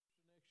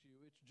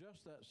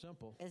just that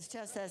simple. It's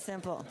just that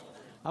simple.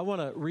 I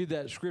want to read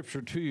that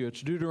scripture to you.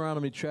 It's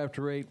Deuteronomy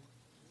chapter 8.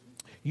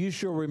 You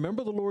shall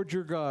remember the Lord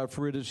your God,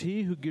 for it is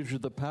he who gives you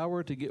the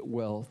power to get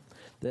wealth,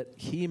 that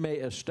he may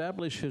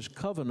establish his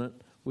covenant,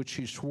 which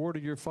he swore to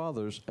your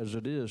fathers, as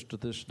it is to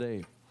this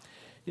day.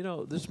 You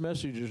know, this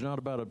message is not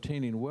about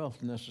obtaining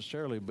wealth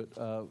necessarily,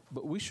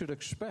 but we should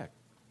expect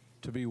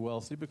to be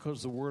wealthy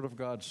because the Word of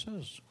God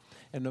says.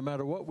 And no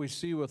matter what we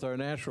see with our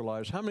natural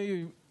eyes, how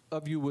many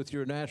of you with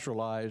your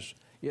natural eyes,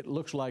 it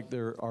looks like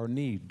there are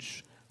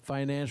needs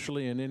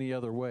financially and any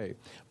other way?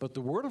 But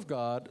the Word of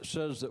God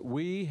says that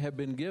we have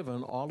been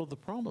given all of the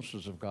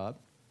promises of God.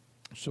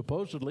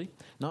 Supposedly,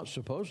 not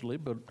supposedly,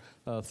 but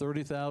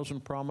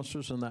 30,000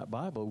 promises in that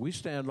Bible. We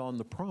stand on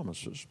the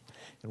promises,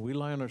 and we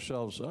line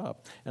ourselves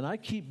up. And I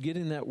keep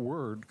getting that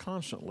word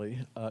constantly,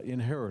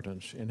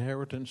 inheritance,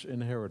 inheritance,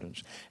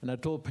 inheritance. And I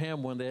told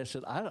Pam one day, I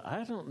said,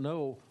 I don't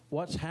know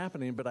what's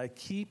happening, but I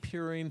keep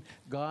hearing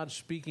God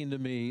speaking to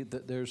me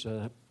that there's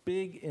a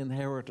big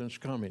inheritance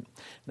coming.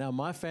 Now,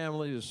 my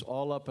family is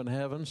all up in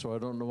heaven, so I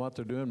don't know what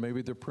they're doing.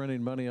 Maybe they're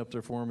printing money up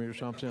there for me or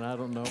something. I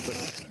don't know.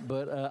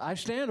 But I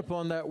stand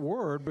upon that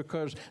word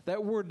because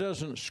that word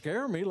doesn't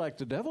scare me like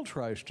the devil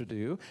tries to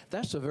do.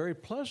 That's a very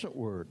pleasant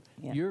word.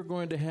 Yeah. You're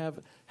going to have...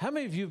 How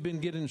many of you have been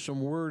getting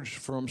some words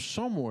from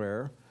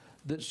somewhere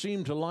that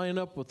seem to line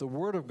up with the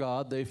Word of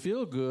God? They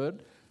feel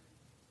good,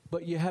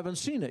 but you haven't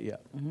seen it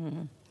yet.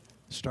 Mm-hmm.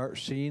 Start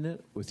seeing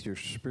it with your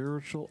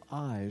spiritual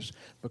eyes,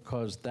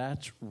 because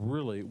that's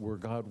really where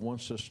God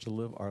wants us to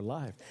live our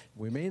life.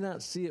 We may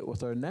not see it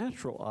with our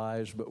natural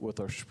eyes, but with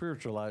our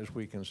spiritual eyes,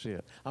 we can see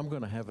it. I'm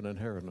going to have an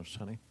inheritance,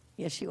 honey.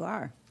 Yes, you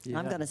are. Yeah.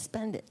 I'm going to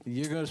spend it.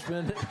 You're going to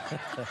spend it?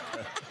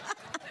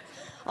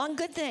 On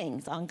good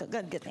things. On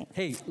good things.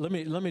 Hey, let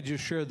me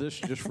just share this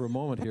just for a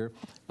moment here.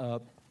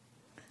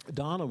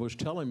 Donna was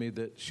telling me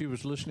that she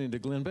was listening to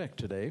Glenn Beck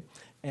today,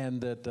 and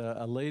that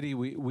a lady,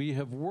 we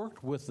have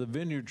worked with the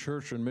Vineyard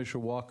Church in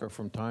Mishawaka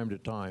from time to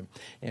time,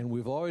 and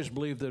we've always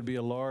believed there'd be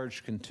a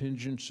large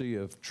contingency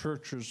of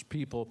churches,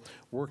 people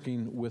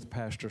working with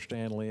Pastor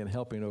Stanley and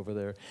helping over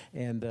there.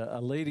 And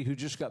a lady who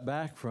just got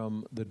back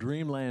from the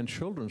Dreamland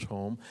Children's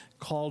Home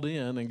called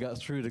in and got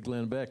through to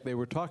Glenn Beck. They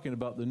were talking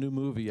about the new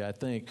movie, I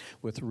think,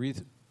 with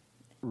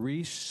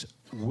Reese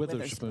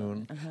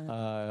Witherspoon.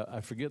 Uh-huh.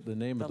 I forget the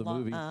name of the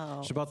movie.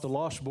 It's about the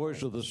Lost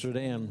Boys of the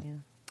Sudan. Yeah.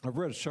 I've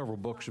read several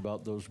books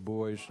about those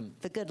boys.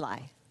 The Good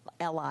Lie,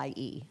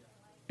 L-I-E.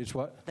 It's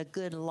what? The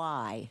Good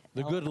Lie.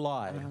 The Good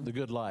Lie. Uh-huh. The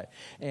Good Lie.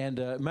 And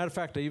matter of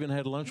fact, I even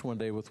had lunch one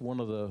day with one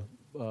of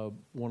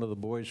the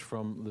boys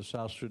from the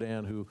South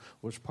Sudan who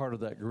was part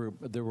of that group.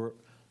 There were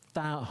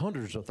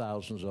hundreds of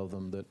thousands of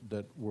them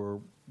that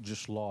were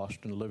just lost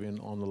and living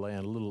on the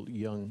land, little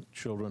young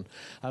children.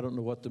 I don't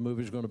know what the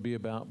movie's going to be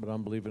about, but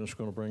I'm believing it's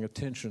going to bring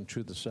attention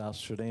to the South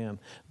Sudan.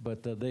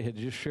 But they had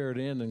just shared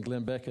in, and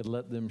Glenn Beck had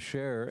let them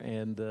share,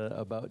 and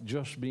about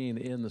just being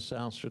in the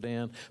South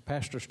Sudan.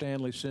 Pastor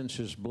Stanley sends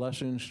his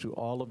blessings to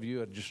all of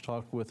you. I just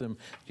talked with him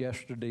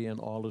yesterday,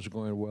 and all is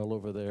going well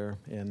over there.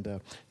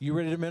 And you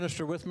ready to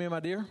minister with me,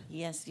 my dear?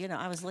 Yes. You know,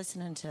 I was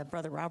listening to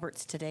Brother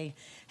Roberts today.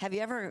 Have you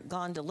ever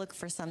gone to look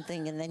for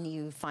something, and then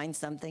you find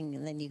something,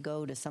 and then you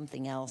go to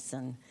something else?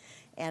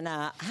 And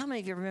how many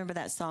of you remember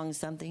that song,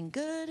 Something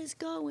Good Is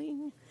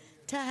Going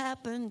to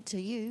Happen to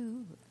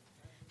You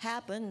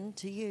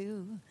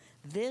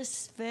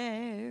this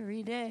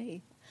very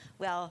day?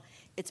 Well,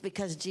 it's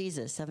because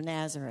Jesus of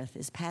Nazareth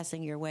is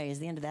passing your way is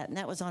the end of that. And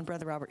that was on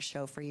Brother Robert's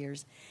show for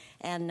years.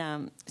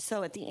 And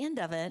so at the end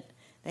of it,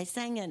 they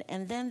sang it,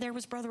 and then there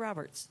was Brother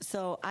Roberts.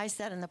 So I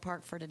sat in the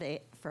park for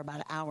about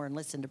an hour and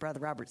listened to Brother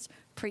Roberts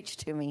preach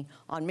to me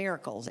on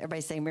miracles.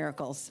 Everybody say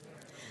miracles.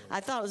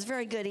 I thought it was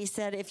very good. He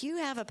said, if you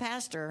have a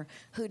pastor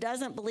who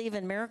doesn't believe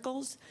in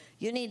miracles,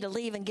 you need to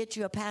leave and get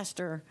you a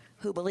pastor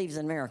who believes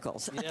in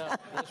miracles. Yeah,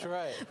 that's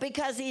right.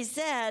 Because he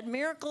said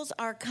miracles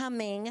are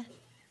coming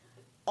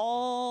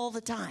all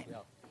the time. Yeah.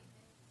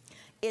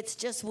 It's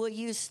just, will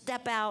you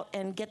step out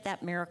and get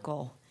that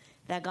miracle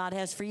that God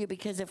has for you?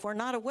 Because if we're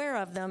not aware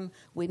of them,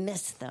 we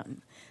miss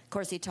them. Of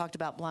course, he talked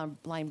about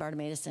blind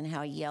Bartimaeus and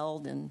how he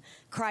yelled and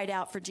cried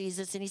out for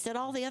Jesus. And he said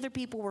all the other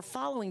people were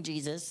following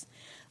Jesus.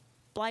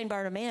 Blind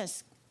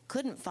Bartimaeus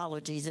couldn't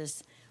follow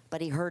Jesus, but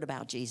he heard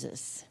about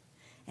Jesus.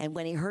 And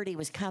when he heard he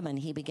was coming,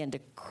 he began to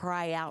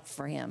cry out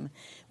for him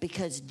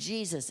because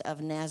Jesus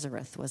of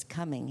Nazareth was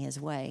coming his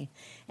way.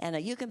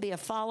 And you can be a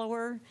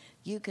follower,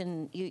 you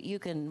can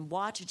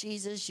watch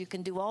Jesus, you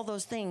can do all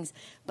those things,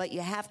 but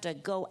you have to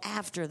go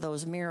after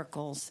those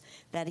miracles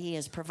that he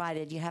has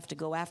provided. You have to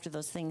go after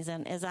those things.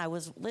 And as I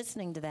was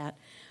listening to that,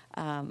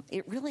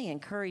 it really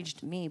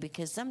encouraged me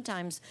because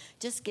sometimes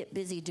just get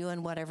busy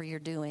doing whatever you're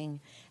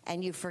doing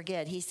and you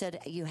forget. He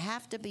said you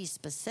have to be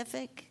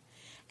specific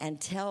and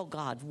tell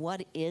God,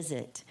 what is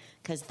it?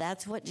 Because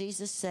that's what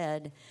Jesus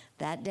said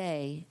that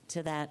day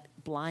to that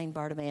blind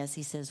Bartimaeus.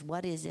 He says,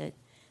 what is it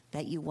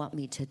that you want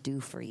me to do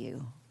for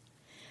you?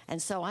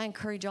 And so I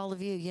encourage all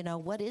of you,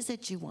 what is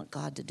it you want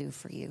God to do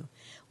for you?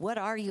 What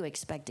are you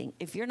expecting?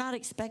 If you're not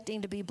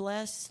expecting to be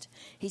blessed,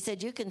 he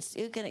said you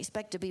can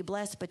expect to be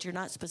blessed, but you're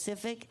not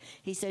specific.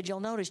 He said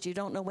you'll notice you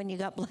don't know when you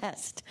got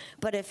blessed.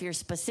 But if you're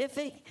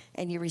specific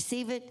and you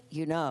receive it,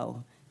 you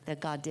know that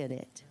God did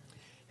it.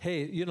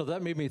 Hey,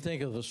 that made me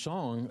think of the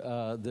song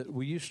that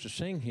we used to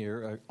sing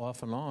here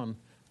off and on.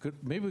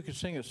 Maybe we could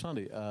sing it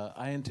Sunday.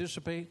 I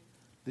anticipate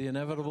the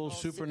inevitable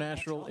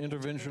supernatural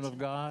intervention of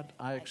God.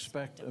 I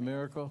expect a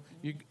miracle.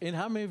 And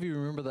how many of you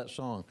remember that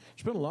song?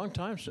 It's been a long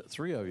time since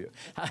 3 of you.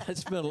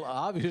 It's been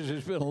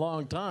a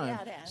long time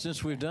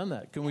since we've done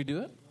that. Can we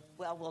do it?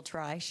 Well, we'll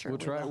try. Sure, we'll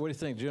try. What do you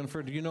think,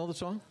 Jennifer? Do you know the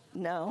song?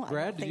 No,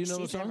 Brad, I don't think do you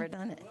know she's the song? ever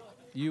done it.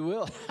 You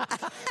will.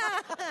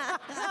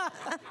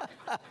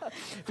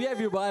 If you have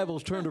your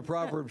Bibles, turn to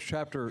Proverbs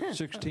chapter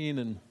 16,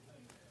 and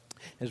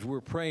as we're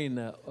praying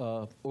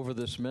over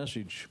this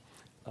message,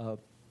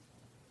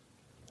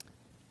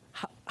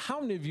 how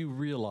many of you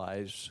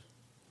realize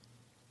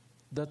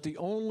that the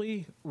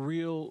only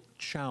real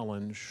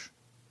challenge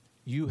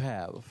you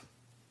have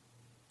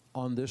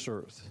on this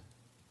earth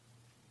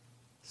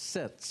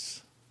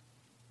sits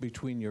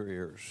between your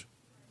ears?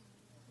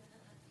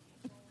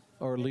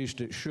 Or at least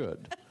it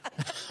should.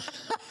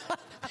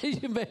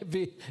 You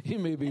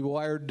may be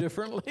wired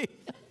differently.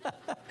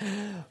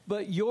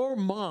 But your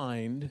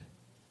mind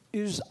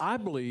is, I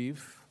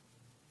believe,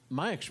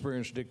 my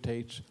experience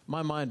dictates,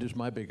 my mind is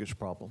my biggest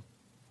problem.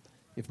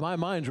 If my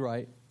mind's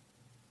right,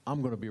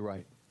 I'm going to be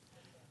right.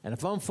 And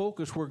if I'm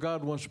focused where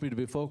God wants me to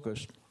be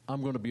focused,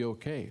 I'm going to be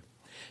okay.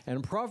 And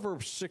in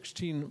Proverbs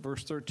 16,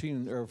 verse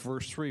 13, or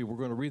verse 3, we're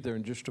going to read there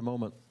in just a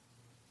moment.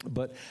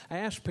 But I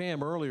asked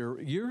Pam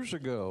earlier, years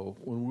ago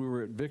when we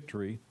were at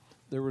Victory,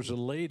 there was a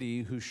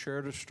lady who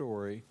shared a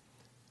story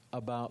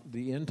about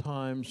the end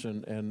times,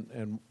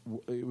 and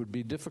it would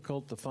be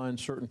difficult to find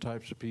certain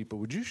types of people.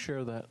 Would you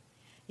share that?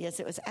 Yes,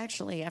 it was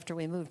actually after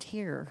we moved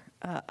here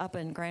up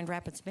in Grand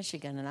Rapids,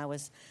 Michigan, and I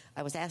was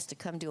asked to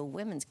come to a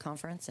women's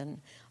conference,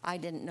 and I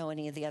didn't know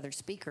any of the other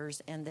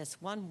speakers. And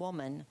this one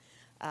woman,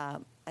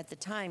 at the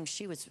time,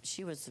 she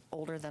was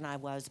older than I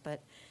was,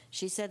 but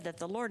she said that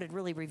the Lord had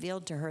really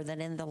revealed to her that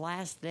in the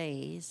last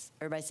days,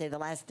 everybody say the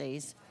last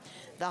days,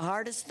 the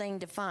hardest thing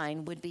to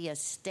find would be a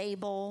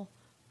stable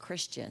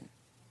Christian.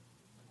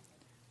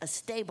 A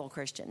stable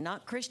Christian,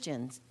 not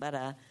Christians, but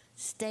a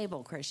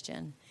stable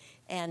Christian.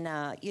 And,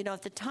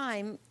 at the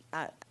time,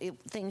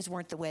 things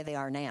weren't the way they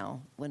are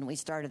now. When we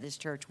started this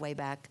church way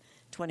back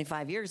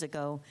 25 years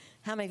ago,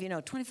 how many of you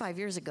know 25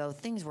 years ago,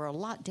 things were a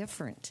lot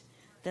different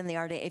than they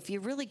are today? If you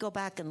really go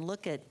back and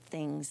look at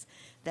things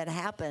that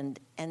happened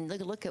and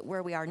look at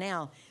where we are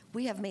now,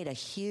 we have made a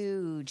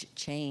huge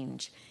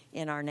change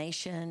in our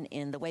nation,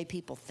 in the way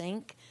people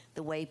think,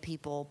 the way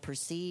people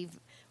perceive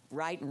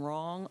right and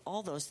wrong,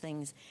 all those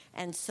things.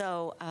 And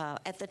so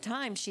at the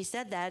time she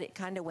said that, it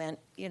kind of went,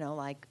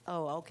 like,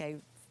 oh, okay,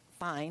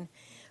 fine.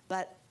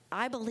 But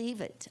I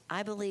believe it.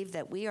 I believe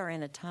that we are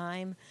in a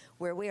time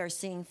where we are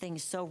seeing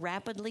things so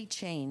rapidly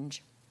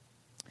change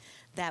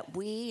that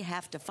we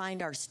have to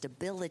find our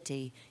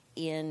stability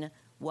in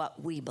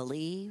what we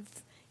believe,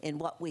 in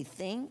what we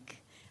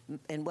think,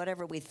 and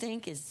whatever we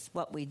think is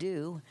what we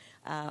do.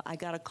 I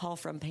got a call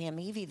from Pam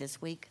Evie this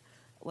week,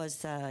 was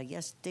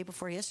day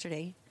before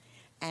yesterday,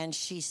 and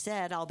she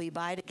said, I'll be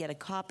by to get a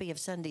copy of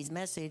Sunday's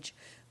message,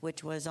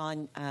 which was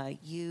on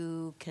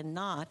you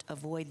cannot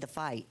avoid the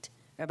fight.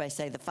 Everybody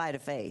say the fight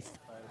of faith.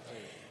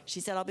 She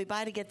said, I'll be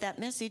by to get that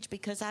message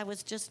because I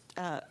was just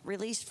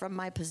released from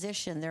my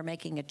position. They're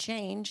making a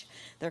change.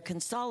 They're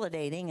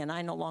consolidating, and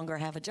I no longer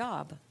have a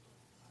job.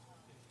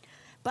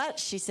 But,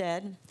 she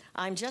said,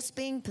 I'm just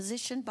being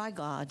positioned by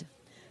God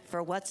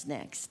for what's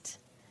next.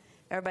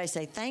 Everybody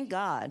say, thank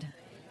God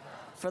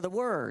for the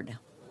word.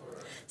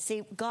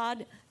 See,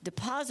 God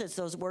deposits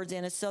those words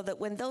in us so that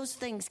when those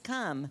things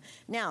come,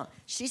 now,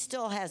 she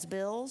still has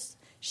bills.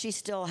 She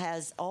still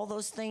has all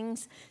those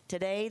things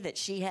today that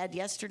she had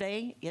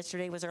yesterday.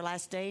 Yesterday was her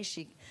last day.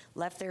 She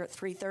left there at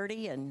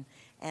 3:30,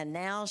 and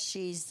now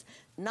she's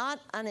not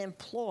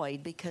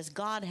unemployed because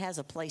God has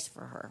a place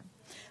for her.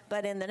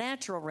 But in the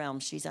natural realm,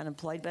 she's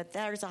unemployed. But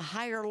there's a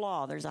higher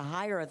law. There's a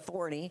higher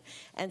authority.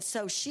 And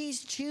so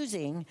she's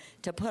choosing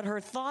to put her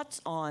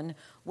thoughts on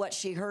what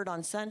she heard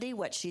on Sunday,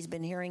 what she's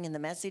been hearing in the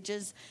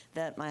messages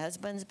that my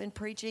husband's been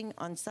preaching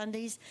on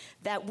Sundays,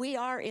 that we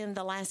are in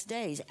the last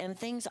days. And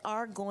things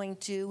are going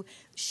to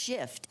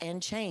shift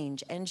and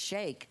change and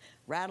shake,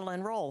 rattle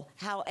and roll.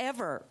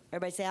 However,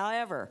 everybody say,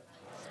 however,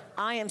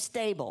 I am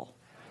stable.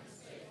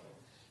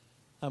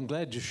 I'm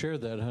glad you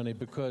shared that, honey,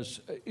 because,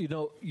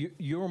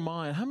 your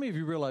mind, how many of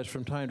you realize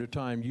from time to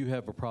time you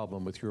have a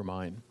problem with your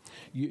mind?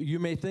 You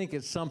may think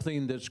it's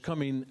something that's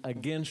coming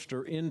against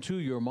or into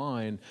your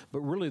mind, but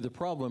really the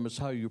problem is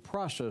how you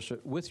process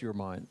it with your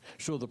mind.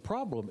 So the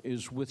problem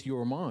is with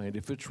your mind.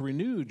 If it's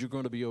renewed, you're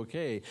going to be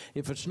okay.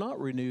 If it's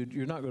not renewed,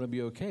 you're not going to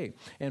be okay.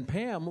 And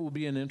Pam will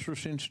be an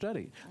interesting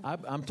study.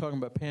 I'm talking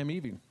about Pam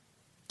Evie,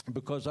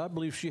 because I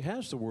believe she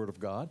has the Word of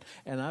God,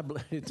 and I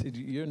believe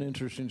you're an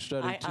interesting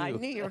study, too. I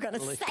knew you were going to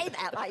say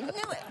that. I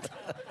knew it.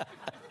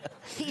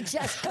 He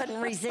just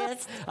couldn't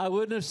resist. I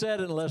wouldn't have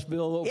said it unless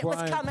Bill O'Brien It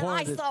was coming.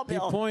 pointed. I saw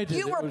Bill. He pointed.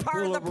 You were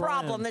part Bill of the O'Brien.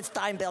 problem this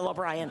time, Bill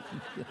O'Brien.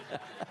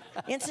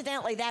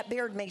 Incidentally, that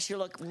beard makes you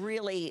look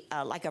really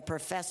like a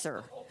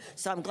professor.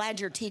 So I'm glad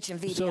you're teaching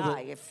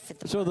VDI.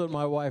 So that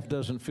my wife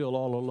doesn't feel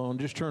all alone,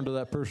 just turn to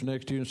that person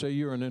next to you and say,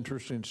 you're an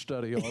interesting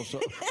study also.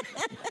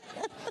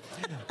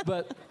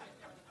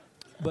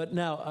 But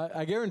now,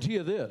 I guarantee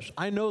you this.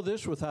 I know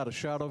this without a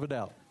shadow of a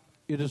doubt.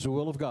 It is the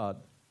will of God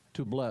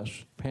to bless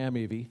Pam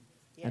Evie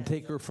and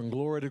take her from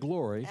glory to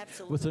glory.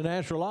 Absolutely. With the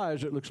natural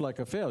eyes, it looks like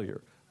a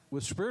failure.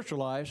 With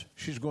spiritual eyes,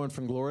 she's going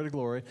from glory to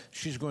glory.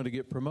 She's going to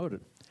get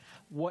promoted.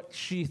 What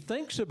she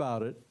thinks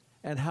about it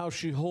and how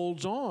she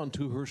holds on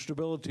to her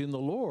stability in the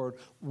Lord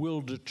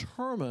will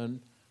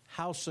determine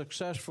how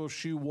successful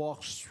she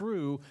walks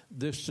through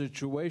this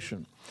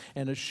situation.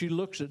 And as she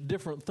looks at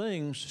different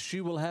things, she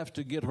will have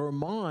to get her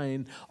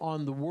mind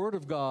on the Word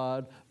of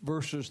God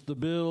versus the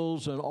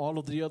bills and all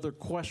of the other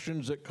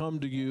questions that come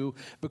to you,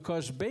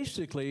 because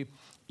basically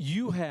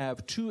you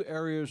have two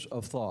areas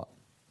of thought.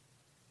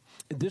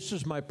 This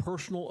is my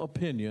personal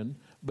opinion,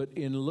 but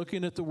in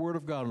looking at the Word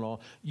of God and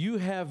all, you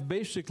have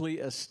basically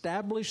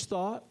established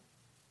thought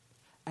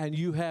and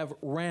you have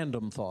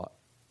random thought.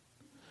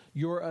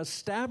 Your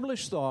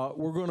established thought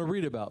we're going to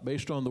read about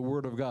based on the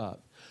Word of God.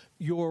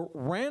 Your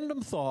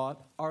random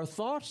thought are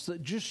thoughts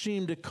that just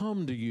seem to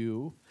come to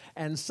you,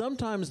 and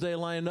sometimes they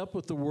line up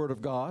with the Word of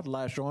God,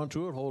 lash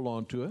onto it, hold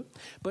on to it,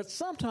 but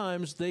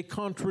sometimes they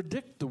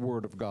contradict the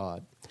Word of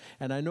God.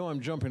 And I know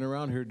I'm jumping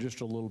around here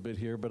just a little bit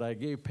here, but I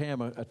gave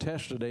Pam a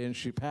test today, and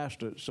she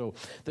passed it. So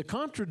the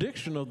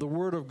contradiction of the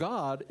Word of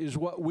God is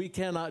what we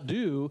cannot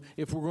do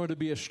if we're going to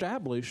be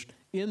established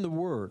in the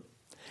Word.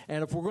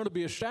 And if we're going to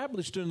be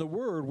established in the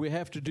Word, we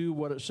have to do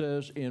what it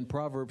says in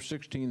Proverbs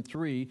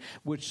 16:3,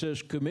 which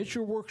says, commit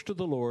your works to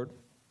the Lord,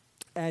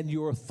 and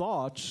your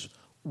thoughts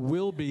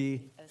will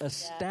be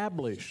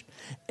established.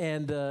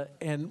 And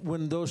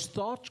when those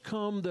thoughts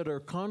come that are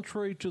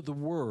contrary to the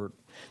Word,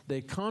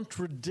 they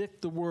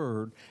contradict the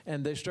Word,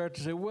 and they start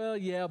to say, well,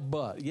 yeah,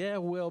 but. Yeah,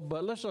 well,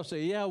 but. Let's not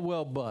say, yeah,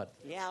 well, but.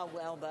 Yeah,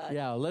 well, but.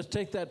 Yeah, let's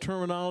take that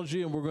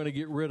terminology, and we're going to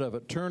get rid of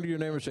it. Turn to your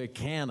neighbor and say,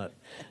 can it?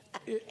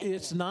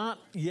 It's not,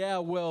 yeah,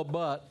 well,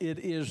 but. It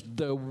is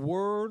the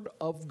Word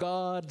of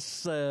God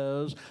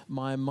says,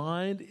 my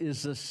mind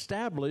is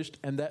established,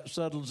 and that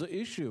settles the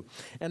issue.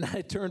 And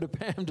I turned to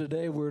Pam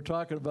today, we were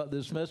talking about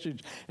this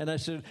message, and I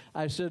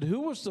said,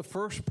 who was the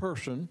first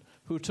person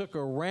who took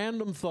a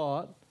random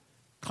thought,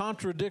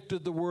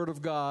 contradicted the Word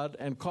of God,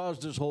 and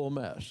caused this whole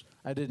mess?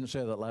 I didn't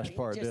say that last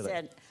part, did I? You just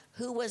said,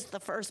 who was the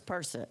first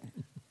person?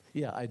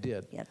 Yeah, I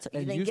did. Yeah, so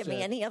you didn't give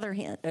me any other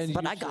hints,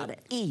 but I got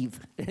it. Eve.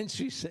 And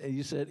you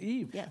said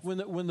Eve. Yes.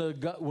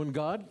 When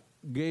God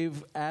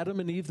gave Adam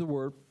and Eve the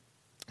Word,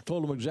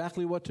 told them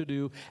exactly what to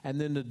do, and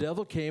then the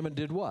devil came and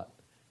did what?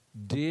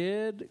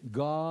 Did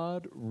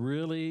God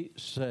really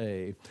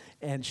say?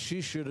 And she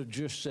should have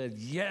just said,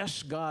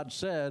 yes, God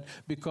said,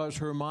 because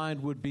her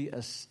mind would be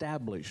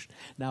established.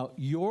 Now,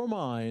 your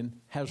mind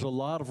has a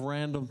lot of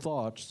random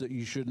thoughts that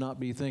you should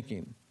not be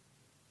thinking.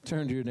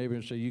 Turn to your neighbor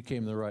and say, you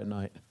came the right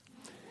night.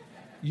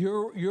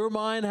 Your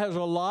mind has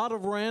a lot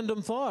of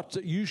random thoughts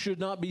that you should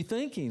not be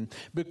thinking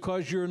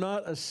because you're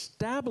not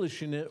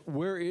establishing it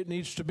where it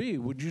needs to be.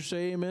 Would you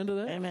say amen to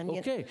that? Amen.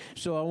 Okay,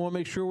 so I want to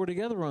make sure we're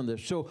together on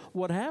this. So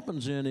what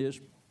happens then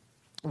is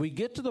we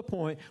get to the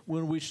point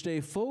when we stay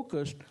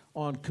focused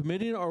on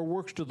committing our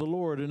works to the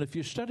Lord, and if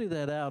you study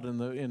that out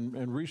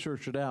and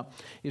research it out,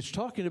 it's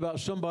talking about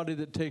somebody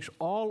that takes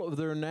all of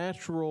their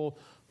natural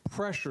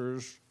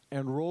pressures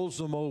and rolls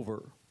them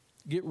over.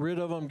 Get rid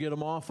of them, get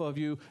them off of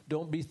you.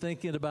 Don't be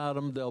thinking about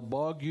them. They'll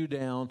bog you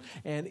down.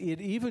 And it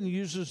even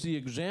uses the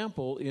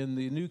example in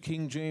the New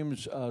King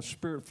James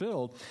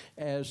Spirit-filled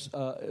as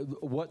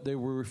what they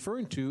were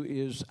referring to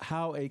is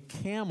how a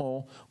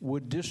camel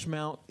would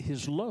dismount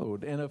his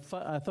load. And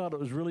I thought it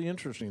was really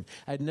interesting.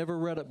 I'd never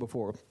read it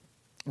before.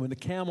 When the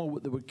camel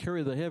that would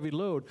carry the heavy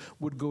load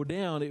would go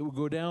down, it would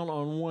go down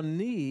on one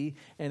knee,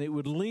 and it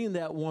would lean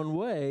that one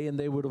way, and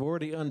they would have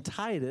already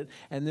untied it.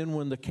 And then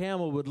when the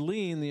camel would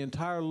lean, the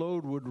entire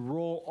load would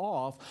roll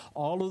off.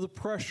 All of the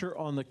pressure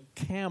on the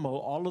camel,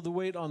 all of the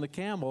weight on the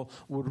camel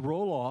would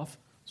roll off.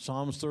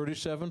 Psalms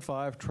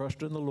 37:5,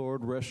 trust in the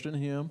Lord, rest in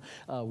Him.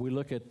 We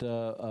look at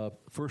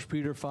 1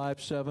 Peter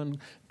 5:7.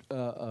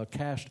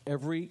 Cast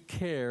every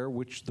care,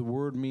 which the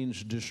word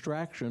means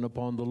distraction,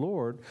 upon the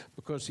Lord,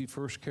 because He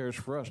first cares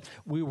for us.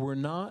 We were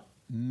not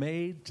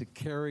made to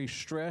carry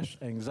stress,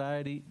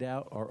 anxiety,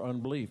 doubt, or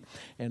unbelief.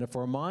 And if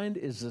our mind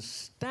is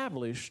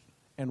established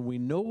and we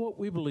know what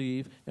we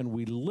believe and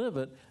we live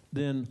it,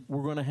 then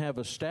we're going to have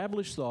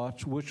established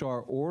thoughts which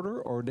are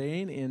order,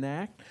 ordain,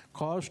 enact,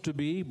 cause to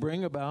be,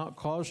 bring about,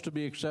 cause to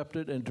be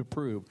accepted, and to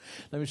prove.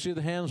 Let me see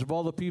the hands of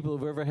all the people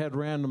who've ever had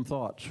random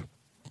thoughts.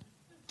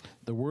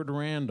 The word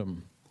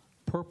random,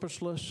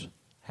 purposeless,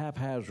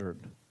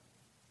 haphazard.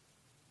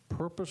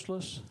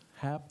 Purposeless,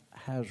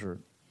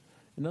 haphazard.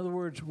 In other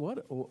words,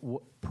 what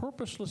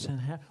purposeless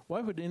and why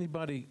would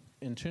anybody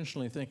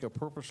intentionally think a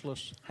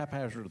purposeless,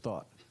 haphazard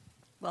thought?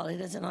 Well,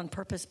 it isn't on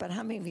purpose, but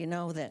how many of you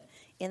know that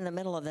in the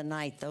middle of the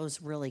night,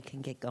 those really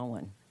can get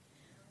going?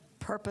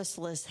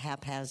 Purposeless,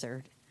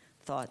 haphazard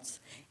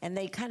thoughts. And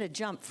they kind of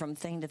jump from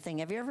thing to thing.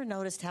 Have you ever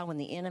noticed how when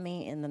the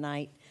enemy in the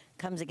night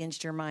comes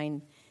against your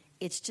mind,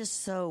 it's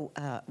just so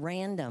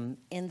random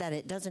in that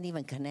it doesn't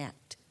even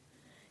connect?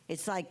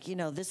 It's like,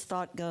 this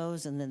thought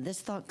goes, and then this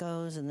thought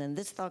goes, and then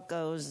this thought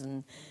goes,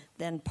 and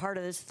then part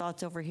of this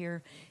thought's over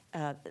here.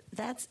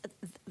 That's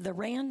the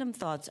random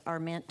thoughts are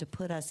meant to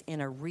put us in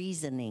a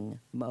reasoning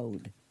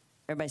mode.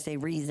 Everybody say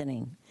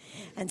reasoning.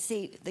 And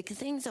see, the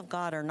things of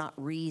God are not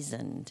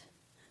reasoned.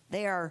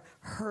 They are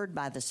heard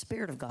by the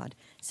Spirit of God.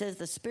 It says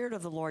the Spirit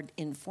of the Lord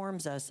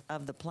informs us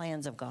of the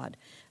plans of God.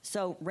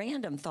 So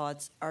random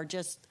thoughts are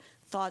just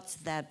thoughts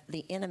that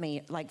the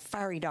enemy, like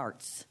fiery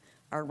darts,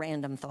 are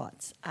random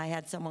thoughts. I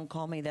had someone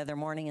call me the other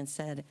morning and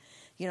said,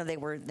 they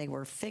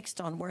were fixed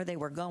on where they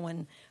were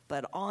going,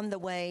 but on the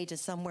way to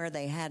somewhere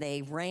they had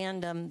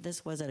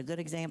this was a good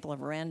example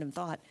of a random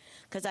thought.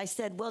 Because I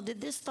said, well,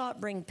 did this thought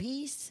bring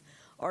peace?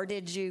 Or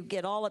did you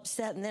get all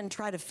upset and then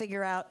try to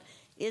figure out,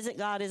 is it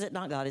God, is it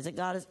not God? Is it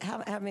God? How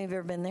many of you have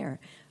ever been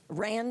there?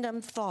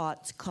 Random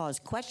thoughts cause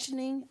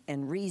questioning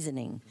and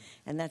reasoning.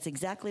 And that's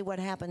exactly what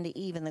happened to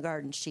Eve in the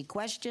garden. She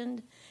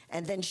questioned,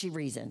 and then she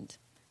reasoned.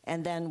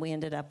 And then we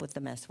ended up with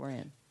the mess we're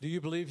in. Do you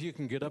believe you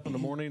can get up in the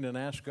morning and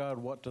ask God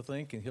what to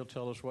think, and He'll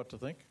tell us what to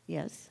think?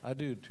 Yes. I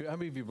do, too. How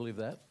many of you believe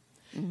that?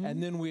 Mm-hmm.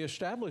 And then we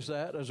establish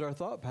that as our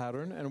thought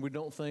pattern, and we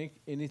don't think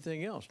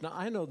anything else. Now,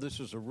 I know this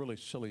is a really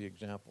silly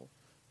example,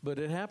 but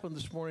it happened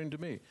this morning to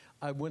me.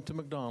 I went to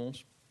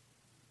McDonald's.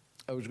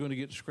 I was going to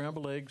get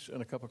scrambled eggs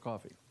and a cup of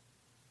coffee.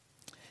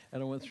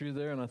 And I went through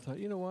there, and I thought,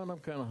 you know what, I'm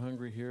kind of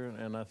hungry here.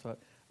 And I thought,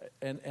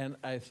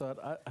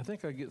 I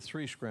think I'd get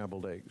 3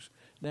 scrambled eggs.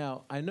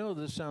 Now, I know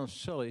this sounds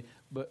silly,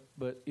 but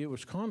it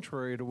was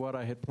contrary to what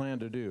I had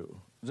planned to do.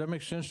 Does that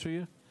make sense to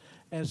you?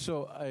 And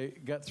so I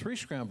got 3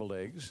 scrambled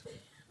eggs,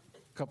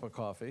 cup of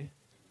coffee,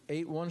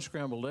 ate 1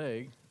 scrambled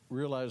egg,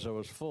 realized I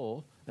was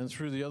full, and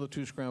threw the other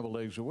 2 scrambled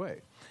eggs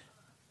away.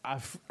 I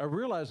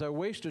realized I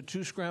wasted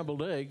 2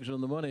 scrambled eggs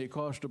and the money it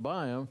cost to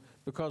buy them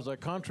because I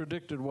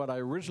contradicted what I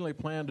originally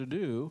planned to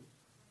do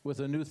with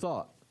a new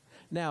thought.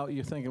 Now,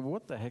 you're thinking,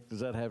 what the heck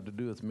does that have to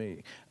do with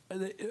me?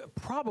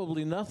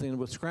 Probably nothing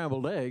with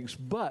scrambled eggs,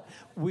 but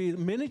we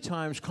many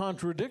times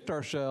contradict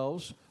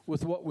ourselves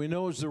with what we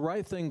know is the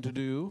right thing to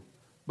do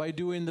by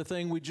doing the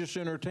thing we just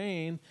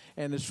entertained,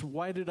 and it's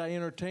why did I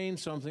entertain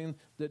something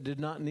that did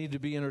not need to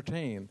be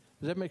entertained?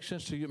 Does that make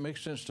sense to you? It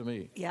makes sense to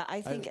me. Yeah,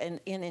 I think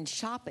in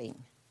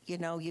shopping,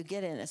 you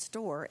get in a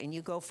store and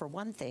you go for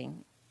one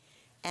thing,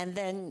 and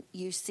then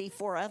you see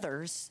 4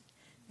 others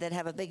that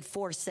have a big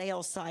for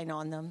sale sign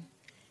on them.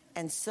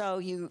 And so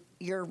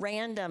your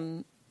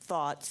random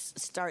thoughts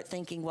start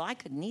thinking, well, I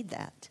could need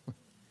that.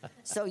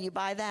 So you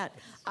buy that.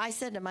 I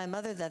said to my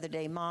mother the other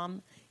day,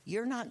 Mom,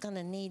 you're not going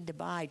to need to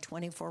buy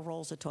 24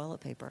 rolls of toilet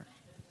paper.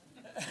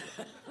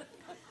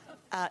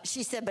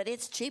 She said, but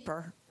it's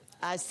cheaper.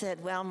 I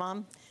said, well,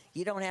 Mom,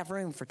 you don't have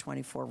room for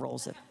 24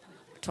 rolls of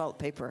toilet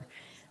paper.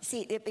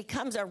 See, it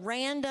becomes a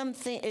random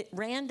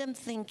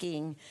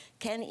thinking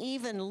can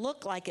even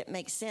look like it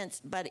makes sense,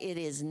 but it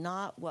is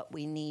not what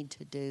we need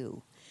to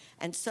do.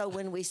 And so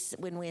when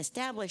we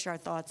establish our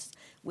thoughts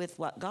with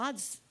what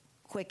God's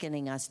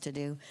quickening us to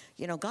do,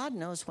 God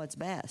knows what's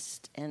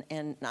best.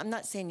 And I'm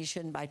not saying you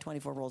shouldn't buy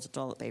 24 rolls of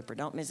toilet paper.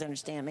 Don't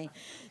misunderstand me.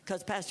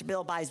 Because Pastor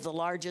Bill buys the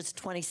largest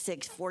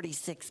 26,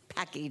 46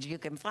 package you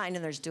can find,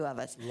 and there's 2 of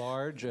us.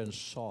 Large and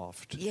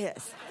soft.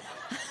 Yes.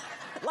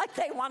 Like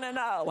they want to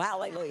know.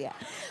 Hallelujah.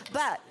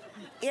 But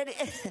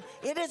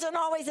it isn't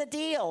always a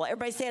deal.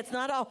 Everybody say it's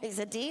not always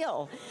a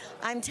deal.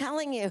 I'm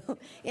telling you,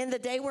 in the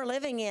day we're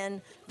living in,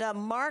 the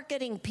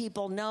marketing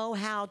people know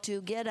how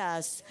to get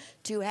us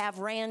to have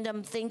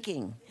random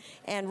thinking.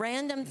 And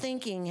random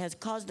thinking has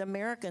caused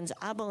Americans,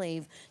 I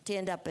believe, to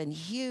end up in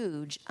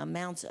huge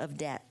amounts of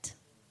debt.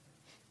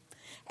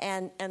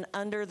 And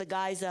under the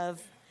guise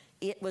of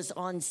it was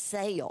on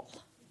sale.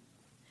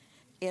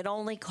 It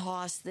only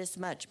costs this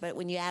much. But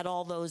when you add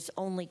all those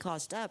only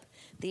cost up,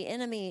 the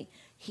enemy,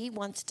 he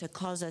wants to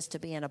cause us to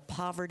be in a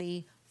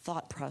poverty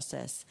thought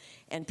process.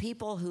 And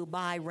people who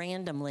buy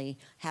randomly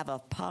have a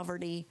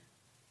poverty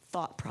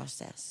thought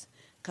process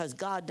because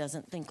God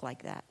doesn't think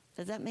like that.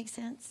 Does that make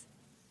sense?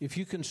 If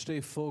you can stay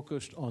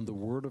focused on the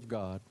Word of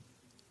God,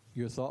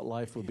 your thought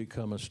life will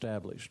become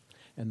established.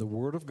 And the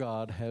Word of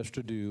God has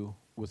to do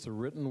with the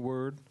written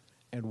Word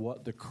and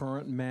what the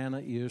current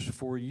manna is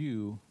for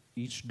you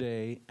each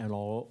day and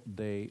all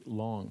day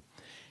long.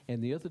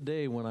 And the other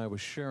day when I was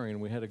sharing,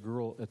 we had a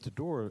girl at the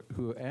door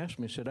who asked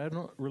me, said, I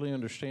don't really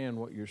understand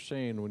what you're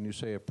saying when you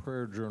say a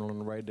prayer journal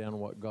and write down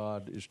what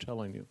God is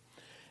telling you.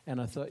 And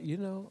I thought,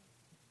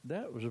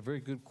 that was a very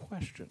good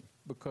question,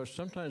 because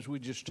sometimes we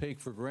just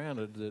take for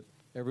granted that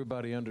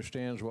everybody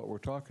understands what we're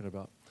talking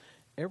about.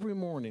 Every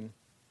morning,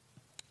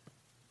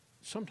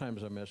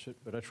 sometimes I miss it,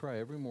 but I try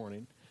every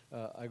morning,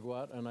 I go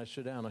out and I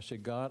sit down. I say,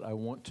 God, I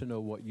want to know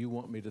what you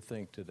want me to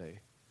think today.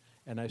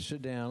 And I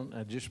sit down,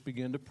 I just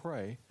begin to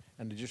pray,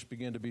 and I just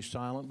begin to be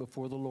silent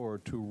before the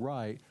Lord to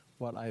write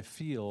what I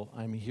feel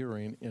I'm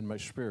hearing in my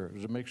spirit.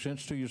 Does it make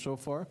sense to you so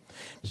far?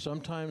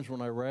 Sometimes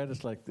when I write,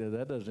 it's like,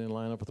 that doesn't even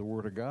line up with the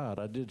Word of God.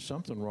 I did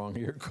something wrong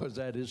here because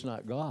that is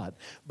not God.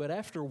 But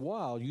after a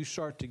while, you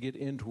start to get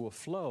into a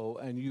flow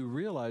and you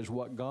realize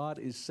what God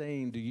is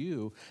saying to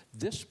you.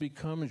 This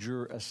becomes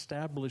your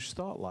established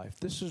thought life.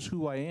 This is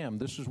who I am.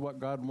 This is what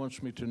God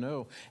wants me to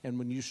know. And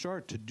when you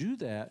start to do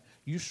that,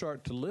 you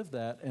start to live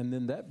that, and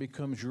then that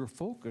becomes your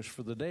focus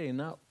for the day,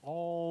 not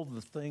all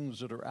the things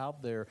that are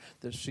out there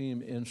that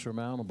seem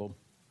insurmountable.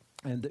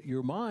 And that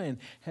your mind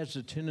has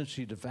a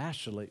tendency to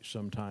vacillate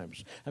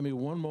sometimes. I mean,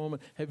 one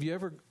moment, have you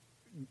ever...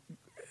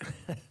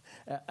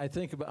 I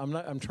think about,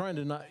 I'm trying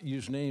to not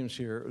use names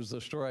here. It was the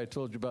story I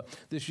told you about.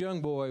 This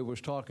young boy was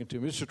talking to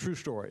me. It's a true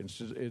story.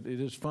 It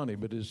is funny,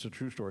 but it's a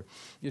true story.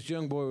 This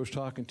young boy was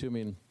talking to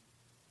me,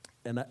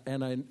 and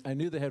I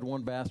knew they had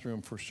one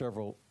bathroom for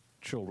several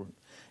children.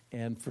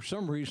 And for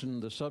some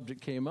reason, the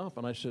subject came up,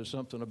 and I said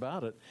something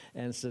about it,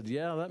 and said,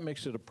 yeah, that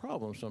makes it a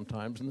problem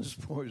sometimes. And this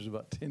boy was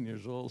about 10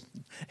 years old,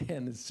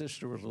 and his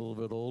sister was a little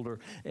bit older,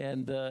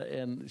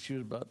 and she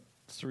was about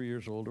 3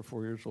 years older,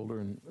 4 years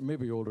older, and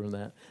maybe older than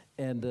that.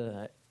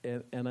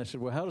 And I said,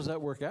 well, how does that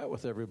work out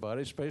with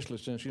everybody, especially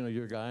since,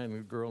 you're a guy and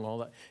a girl and all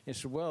that? He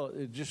said, well,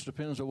 it just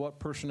depends on what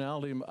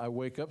personality I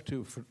wake up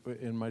to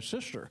in my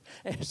sister.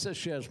 And he says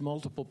she has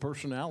multiple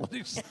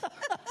personalities.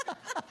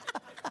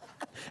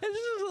 And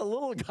this is a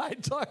little guy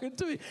talking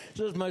to me. He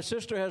says, my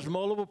sister has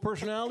multiple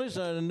personalities,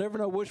 and I never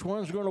know which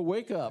one's going to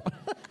wake up.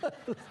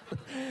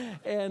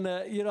 And,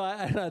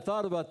 I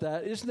thought about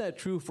that. Isn't that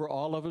true for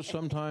all of us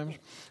sometimes?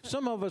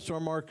 Some of us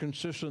are more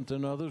consistent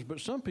than others, but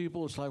some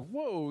people, it's like,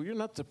 whoa, you're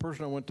not the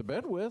person I went to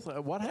bed with.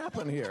 What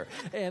happened here?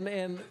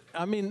 And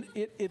I mean,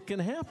 it can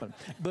happen.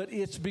 But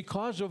it's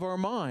because of our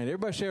mind.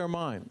 Everybody say our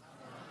mind.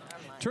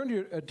 Turn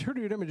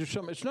to your image of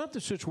something. It's not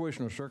the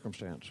situation or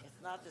circumstance.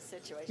 It's not the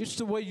situation. It's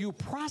the way you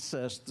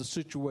process the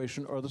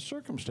situation or the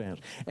circumstance.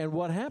 And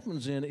what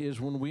happens then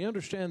is when we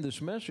understand this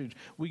message,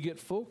 we get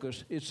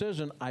focused. It says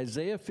in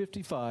Isaiah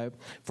 55,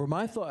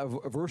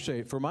 verse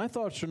 8, for my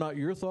thoughts are not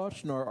your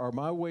thoughts, nor are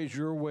my ways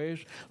your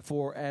ways.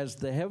 For as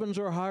the heavens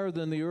are higher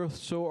than the earth,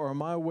 so are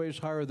my ways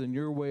higher than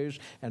your ways,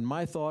 and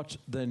my thoughts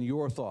than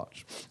your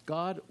thoughts.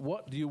 God,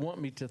 what do you want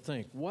me to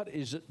think? What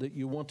is it that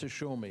you want to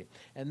show me?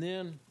 And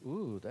then,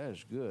 ooh, that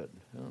is good.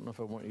 I don't know if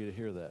I want you to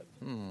hear that.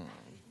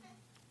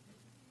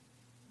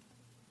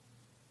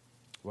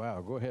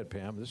 Wow, go ahead,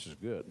 Pam. This is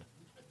good.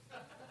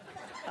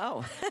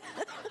 Oh.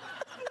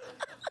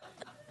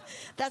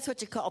 That's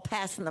what you call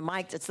passing the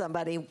mic to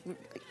somebody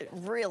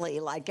really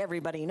like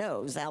everybody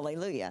knows.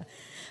 Hallelujah.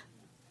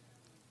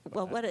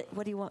 Well, what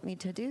do you want me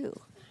to do?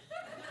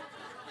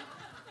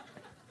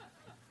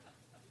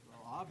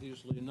 Well,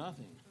 obviously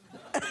nothing.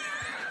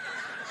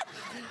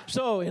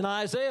 So in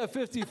Isaiah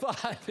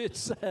 55, it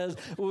says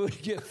we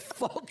get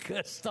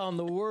focused on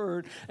the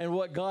Word and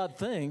what God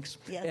thinks.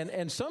 Yes.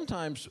 And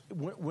sometimes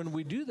when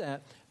we do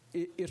that,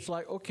 it's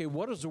like, okay,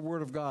 what does the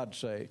Word of God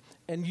say?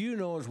 And you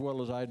know as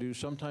well as I do,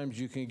 sometimes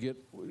you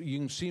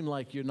can seem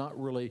like you're not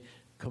really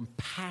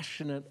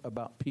compassionate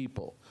about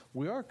people.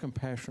 We are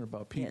compassionate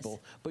about people,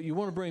 yes. But you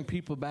want to bring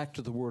people back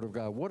to the Word of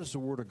God. What does the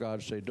Word of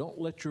God say? Don't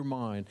let your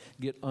mind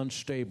get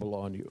unstable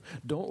on you.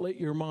 Don't let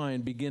your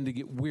mind begin to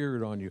get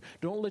weird on you.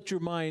 Don't let your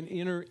mind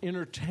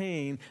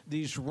entertain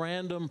these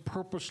random,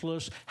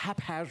 purposeless,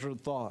 haphazard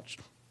thoughts.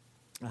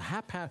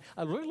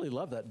 I really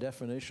love that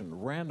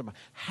definition, random,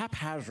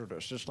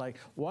 haphazardous. It's like,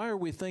 why are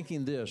we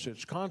thinking this?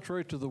 It's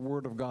contrary to the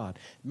Word of God.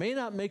 It may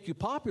not make you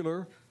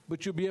popular,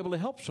 but you'll be able to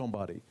help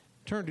somebody.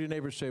 Turn to your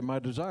neighbor and say, my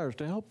desire is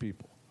to help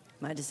people.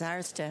 My desire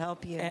is to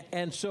help you.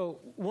 And so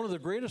one of the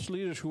greatest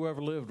leaders who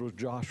ever lived was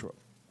Joshua.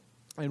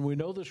 And we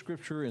know the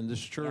scripture in this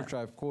church.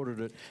 Yeah. I've quoted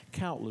it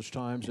countless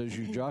times as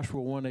you,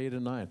 Joshua 1, 8,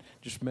 and 9.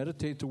 Just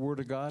meditate the Word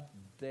of God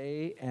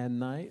day and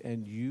night,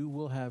 and you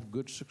will have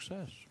good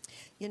success.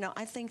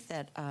 I think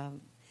that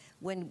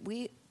when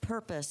we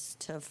purpose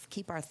to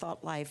keep our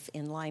thought life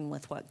in line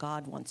with what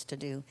God wants to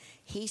do,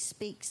 He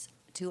speaks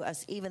to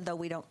us even though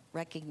we don't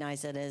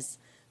recognize it as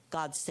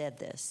God said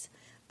this.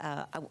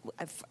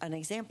 An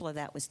example of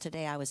that was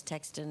today I was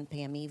texting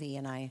Pam Evie,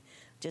 and I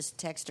just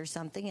text her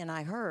something, and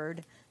I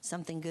heard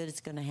something good is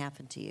going to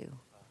happen to you.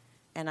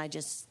 And I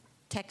just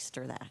text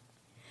her that.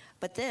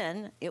 But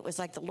then it was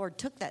like the Lord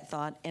took that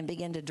thought and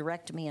began to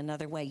direct me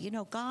another way.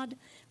 God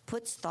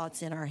puts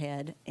thoughts in our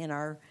head, in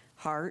our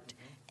heart,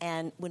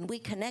 and when we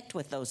connect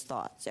with those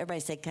thoughts, everybody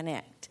say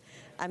connect.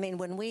 I mean,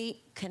 when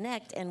we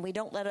connect and we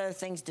don't let other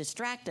things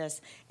distract us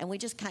and we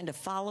just kind of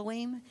follow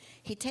Him,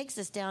 He takes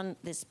us down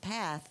this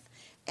path.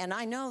 And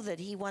I know that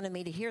He wanted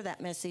me to hear that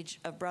message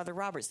of Brother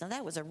Roberts. Now,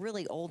 that was a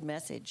really old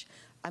message.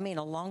 I mean,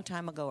 a long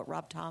time ago at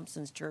Rob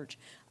Thompson's church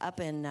up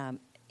in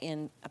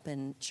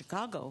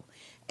Chicago.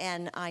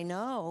 And I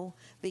know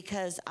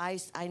because I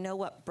know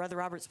what Brother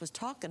Roberts was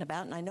talking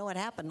about, and I know it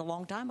happened a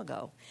long time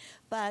ago.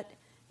 But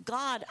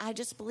God, I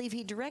just believe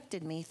He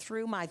directed me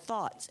through my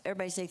thoughts.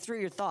 Everybody say, through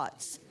your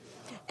thoughts.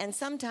 And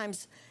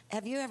sometimes,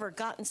 have you ever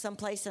gotten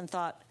someplace and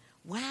thought,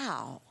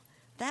 wow,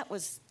 that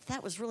was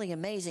really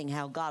amazing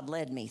how God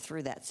led me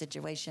through that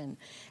situation.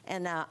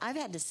 And I've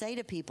had to say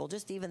to people,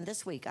 just even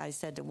this week, I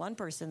said to one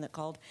person that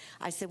called,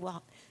 I said,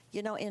 well,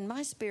 you know, in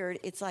my spirit,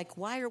 it's like,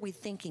 why are we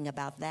thinking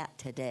about that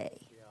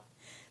today? Yeah.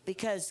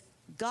 Because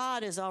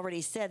God has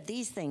already said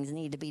these things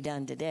need to be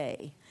done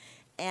today.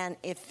 And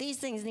if these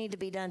things need to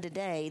be done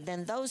today,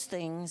 then those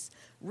things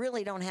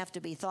really don't have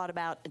to be thought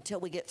about until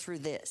we get through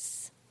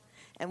this.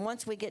 And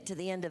once we get to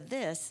the end of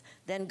this,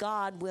 then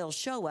God will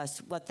show us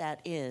what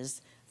that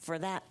is for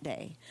that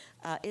day.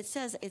 It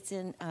says, it's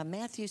in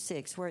Matthew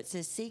 6, where it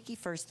says, seek ye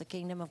first the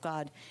kingdom of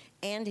God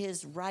and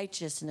his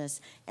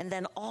righteousness, and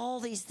then all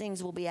these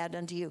things will be added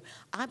unto you.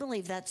 I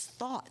believe that's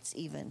thoughts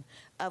even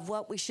of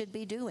what we should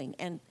be doing.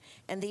 And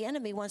the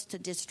enemy wants to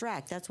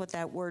distract. That's what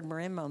that word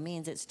merimo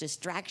means. It's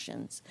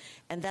distractions.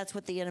 And that's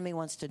what the enemy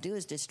wants to do,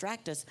 is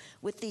distract us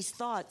with these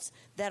thoughts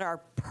that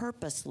are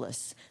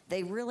purposeless.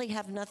 They really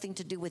have nothing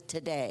to do with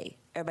today.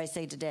 Everybody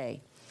say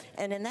today.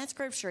 And in that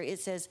scripture, it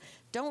says,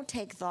 don't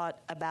take thought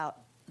about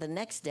the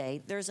next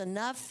day. There's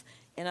enough,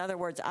 in other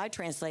words, I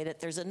translate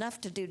it, there's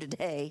enough to do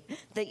today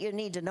that you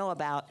need to know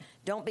about.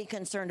 Don't be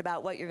concerned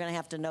about what you're going to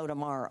have to know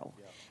tomorrow.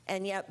 Yeah.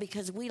 And yet,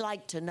 because we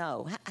like to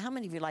know. How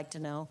many of you like to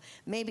know?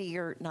 Maybe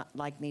you're not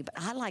like me, but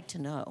I like to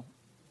know.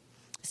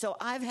 So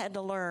I've had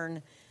to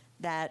learn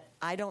that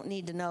I don't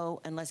need to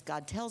know unless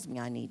God tells me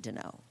I need to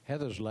know.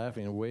 Heather's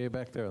laughing way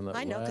back there in that.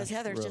 I know, because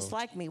Heather's row. Just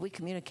like me. We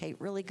communicate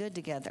really good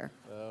together.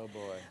 Oh,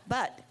 boy.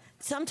 But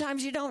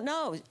sometimes you don't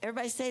know.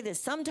 Everybody say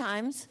this.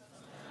 Sometimes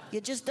you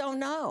just don't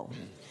know.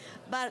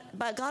 But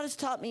God has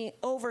taught me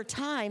over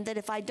time that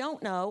if I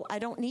don't know, I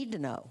don't need to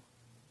know.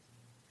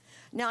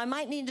 Now, I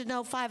might need to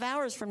know 5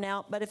 hours from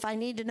now, but if I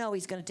need to know,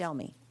 he's going to tell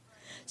me.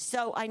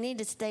 So I need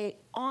to stay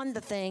on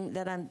the thing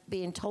that I'm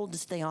being told to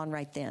stay on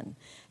right then.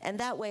 And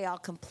that way I'll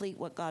complete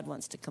what God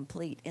wants to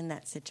complete in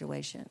that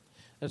situation.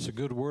 That's a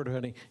good word,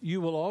 honey.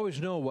 You will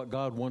always know what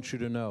God wants you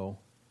to know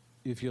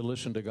if you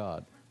listen to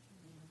God.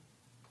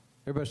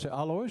 Everybody say,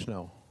 I'll always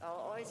know.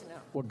 I'll always know.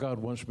 What God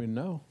wants me to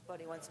know.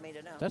 What he wants me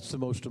to know. That's the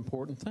most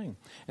important thing.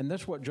 And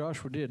that's what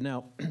Joshua did.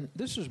 Now,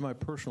 this is my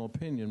personal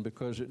opinion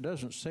because it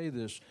doesn't say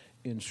this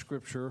in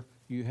Scripture.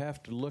 You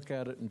have to look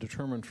at it and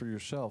determine for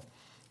yourself.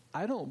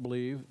 I don't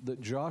believe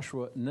that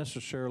Joshua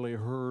necessarily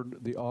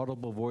heard the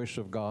audible voice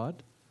of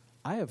God.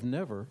 I have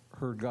never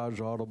heard God's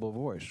audible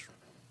voice.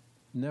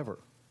 Never.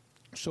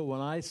 So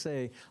when I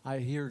say I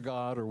hear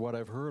God or what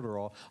I've heard or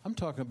all, I'm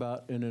talking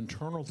about an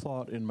internal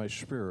thought in my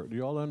spirit. Do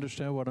you all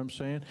understand what I'm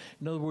saying?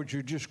 In other words,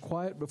 you're just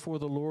quiet before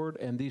the Lord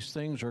and these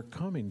things are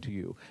coming to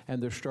you and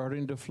they're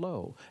starting to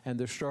flow and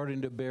they're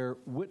starting to bear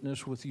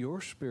witness with your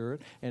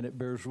spirit and it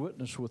bears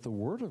witness with the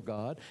Word of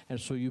God. And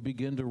so you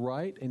begin to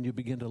write and you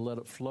begin to let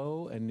it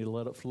flow and you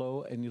let it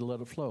flow and you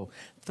let it flow.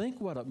 Think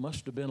what it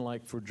must have been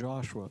like for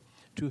Joshua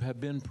to have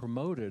been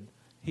promoted.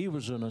 He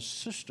was an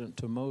assistant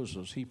to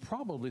Moses. He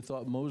probably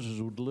thought Moses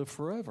would live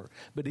forever,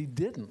 but he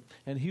didn't,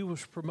 and he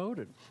was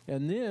promoted.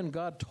 And then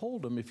God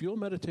told him, if you'll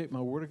meditate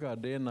my word of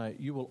God day and night,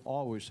 you will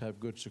always have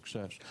good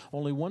success.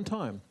 Only one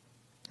time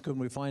can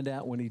we find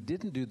out when he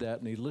didn't do that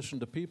and he listened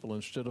to people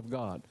instead of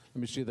God.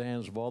 Let me see the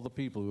hands of all the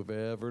people who have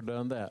ever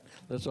done that.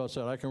 That's all I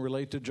said. I can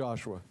relate to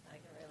Joshua. I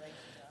can relate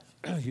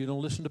to Joshua. You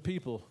don't listen to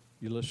people.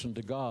 You listen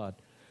to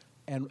God.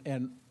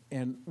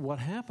 And what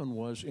happened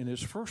was, in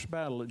his first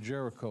battle at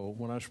Jericho,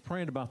 when I was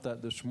praying about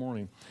that this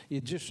morning,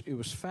 it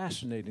was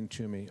fascinating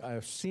to me. I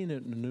have seen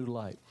it in a new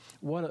light.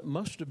 What it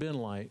must have been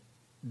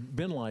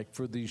like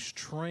for these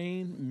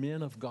trained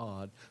men of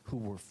God who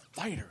were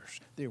fighters.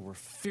 They were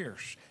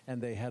fierce,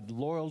 and they had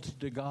loyalty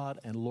to God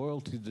and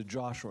loyalty to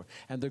Joshua.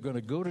 And they're going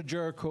to go to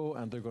Jericho,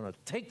 and they're going to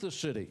take the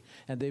city.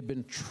 And they've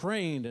been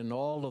trained in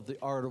all of the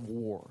art of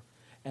war.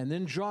 And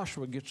then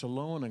Joshua gets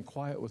alone and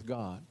quiet with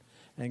God.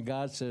 And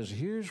God says,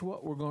 here's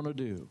what we're going to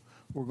do.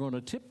 We're going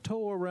to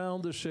tiptoe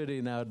around the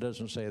city. Now, it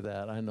doesn't say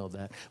that. I know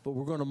that. But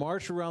we're going to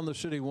march around the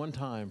city one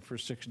time for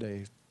 6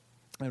 days.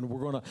 And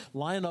we're going to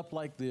line up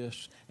like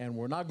this. And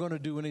we're not going to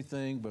do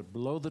anything but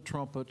blow the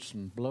trumpets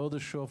and blow the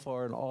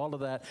shofar and all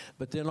of that.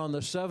 But then on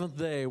the seventh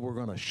day, we're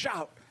going to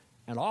shout.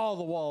 And all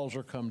the walls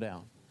are come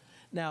down.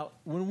 Now,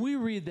 when we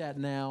read that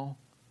now,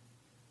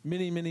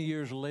 many, many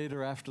years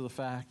later after the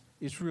fact,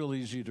 it's real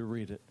easy to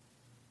read it.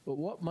 But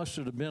what must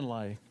it have been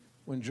like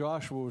when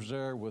Joshua was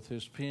there with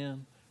his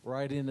pen,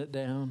 writing it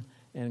down,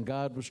 and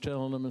God was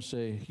telling him and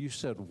say, you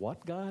said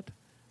what, God?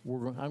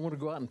 I'm going to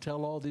go out and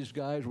tell all these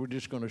guys we're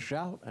just going to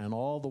shout, and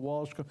all the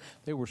walls come.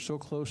 They were so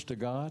close to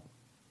God,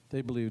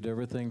 they believed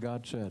everything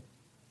God said,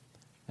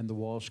 and the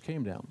walls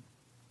came down.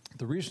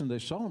 The reason they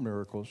saw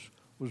miracles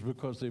was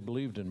because they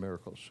believed in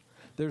miracles.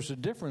 There's a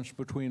difference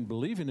between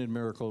believing in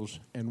miracles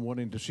and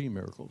wanting to see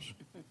miracles.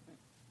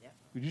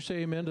 Would you say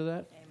amen to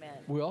that? Amen.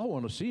 We all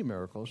want to see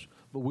miracles,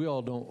 but we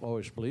all don't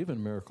always believe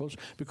in miracles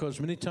because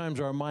many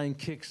times our mind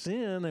kicks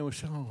in and we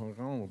say, oh,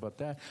 I don't know about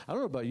that. I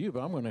don't know about you,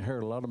 but I'm going to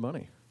inherit a lot of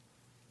money.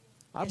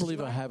 I Yes, believe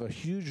you I are. have a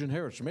huge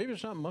inheritance. Maybe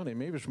it's not money.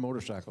 Maybe it's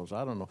motorcycles.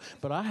 I don't know.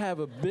 But I have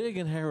a big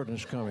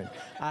inheritance coming.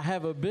 I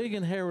have a big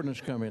inheritance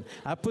coming.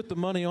 I put the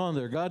money on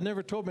there. God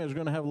never told me I was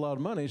going to have a lot of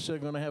money. He said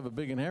I'm going to have a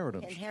big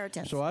inheritance.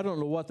 Inheritance. So I don't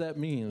know what that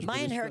means. My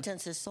but it's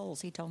inheritance is souls,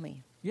 he told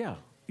me. Yeah,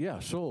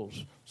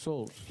 souls.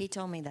 He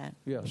told me that.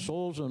 Yeah,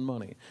 souls and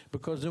money.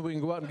 Because then we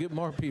can go out and get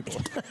more people.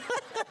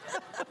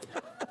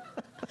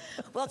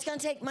 Well, it's going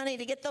to take money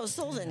to get those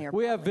souls in here.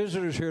 We have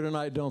visitors here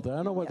tonight, don't they?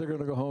 I know what they're going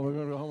to go home. They're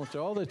going to go home and say,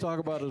 all they talk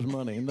about is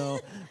money. No.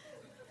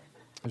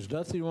 There's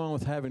nothing wrong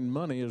with having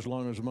money as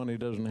long as money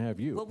doesn't have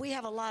you. Well, we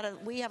have a lot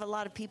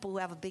of people who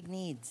have big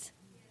needs,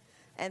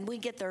 and we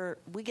get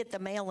the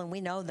mail and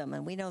we know them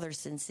and we know they're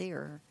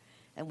sincere,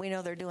 and we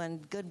know they're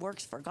doing good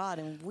works for God,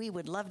 and we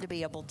would love to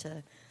be able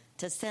to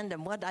send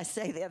them. What did I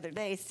say the other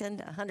day? Send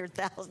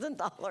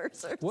 $100,000 or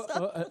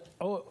something.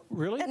 Oh,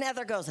 really? And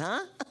Heather goes,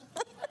 huh?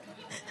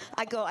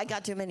 I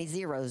got too many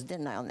zeros,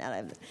 didn't I, on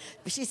that?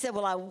 She said,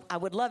 well, I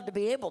would love to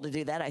be able to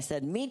do that. I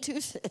said, me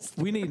too, sis.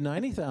 We need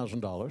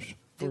 $90,000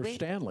 Do for we?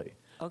 Stanley.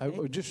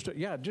 Okay.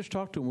 Just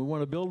talk to him. We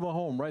want to build him a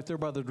home right there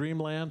by the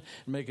Dreamland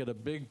and make it a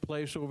big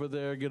place over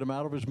there, get him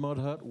out of his mud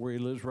hut where he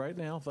lives right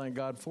now. Thank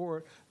God for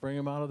it. Bring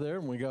him out of there.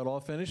 And we got all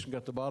finished and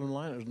got the bottom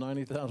line. It was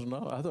 $90,000.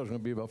 I thought it was going to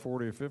be about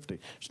 40 or 50.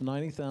 It's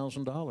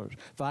 $90,000.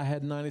 If I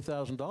had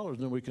 $90,000,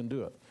 then we can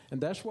do it. And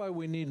that's why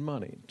we need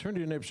money. Turn to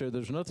your neighbor and say,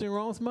 there's nothing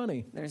wrong with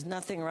money. There's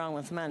nothing wrong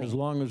with money. As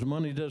long as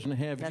money doesn't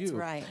have you. That's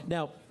right.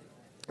 Now,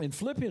 in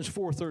Philippians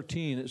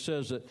 4:13, it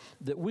says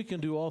that we can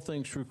do all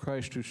things through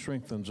Christ who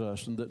strengthens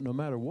us, and that no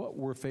matter what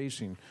we're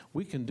facing,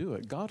 we can do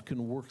it. God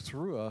can work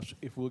through us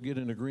if we'll get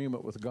in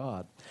agreement with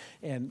God.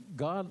 And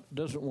God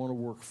doesn't want to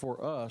work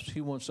for us. He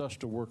wants us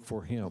to work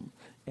for him.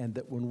 And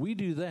that when we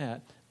do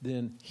that,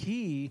 then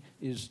he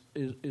is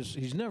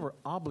he's never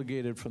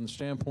obligated from the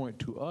standpoint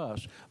to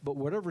us, but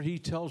whatever he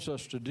tells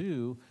us to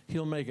do,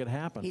 he'll make it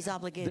happen. He's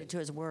obligated to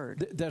his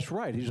word. That's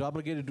right. He's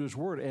obligated to his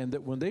word. And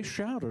that when they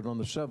shouted on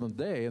the seventh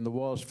day and the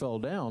walls fell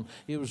down,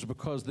 it was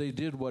because they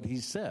did what he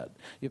said.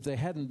 If they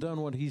hadn't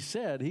done what he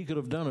said, he could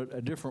have done it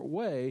a different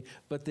way,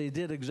 but they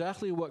did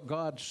exactly what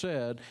God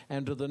said.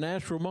 And to the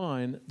natural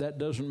mind, that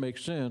doesn't make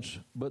sense,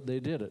 but they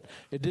did it.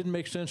 It didn't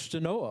make sense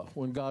to Noah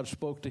when God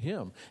spoke to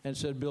him and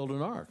said, build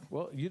an ark.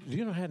 Well,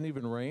 you know, it hadn't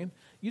even rained.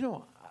 You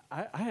know,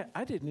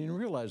 I didn't even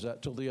realize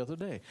that till the other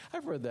day.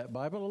 I've read that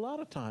Bible a lot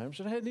of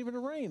times. It hadn't even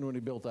rained when he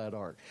built that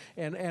ark.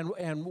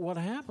 And what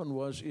happened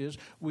is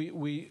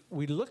we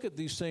look at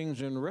these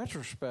things in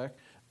retrospect,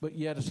 but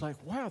yet it's like,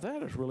 wow,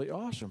 that is really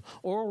awesome.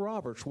 Oral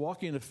Roberts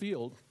walking a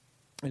field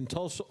in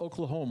Tulsa,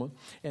 Oklahoma,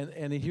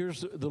 and he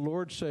hears the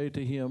Lord say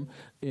to him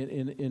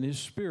in his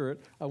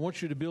spirit, I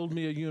want you to build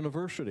me a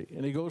university.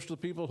 And he goes to the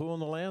people who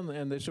own the land,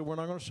 and they said, we're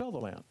not going to sell the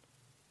land.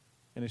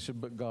 And he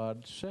said, but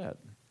God said.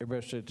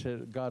 Everybody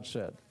said, God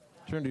said.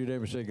 Turn to your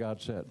neighbor and say,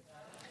 God said.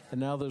 And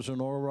now there's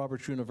an Oral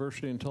Roberts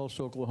University in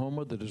Tulsa,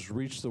 Oklahoma that has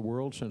reached the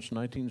world since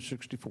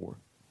 1964.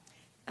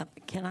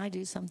 Can I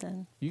do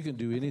something? You can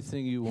do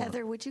anything you want.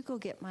 Heather, would you go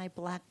get my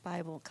black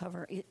Bible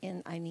cover?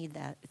 I need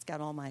that. It's got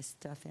all my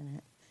stuff in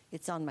it.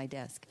 It's on my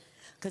desk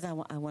because I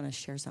want to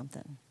share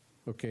something.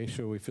 Okay,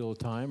 shall we fill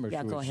the time? Or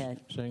Yeah, shall go we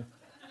ahead. Sing?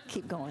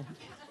 Keep going.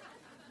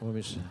 Let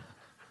me see.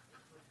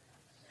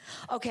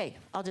 Okay,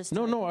 I'll just...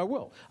 No, I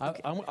will. Okay.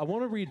 I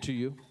want to read to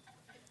you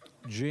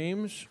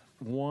James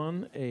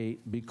 1:8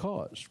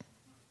 because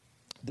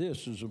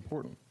this is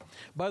important.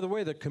 By the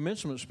way, the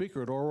commencement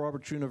speaker at Oral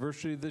Roberts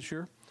University this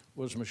year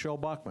was Michelle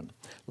Bachmann.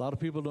 A lot of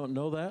people don't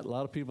know that. A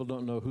lot of people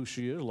don't know who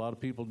she is. A lot of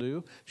people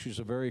do. She's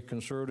a very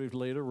conservative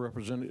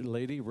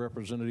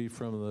representative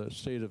from the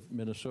state of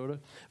Minnesota.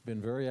 Been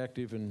very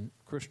active in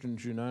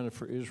Christians United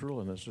for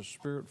Israel, and is a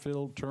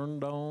spirit-filled,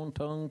 turned-on,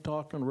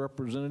 tongue-talking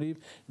representative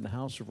in the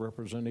House of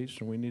Representatives,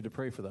 and we need to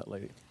pray for that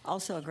lady.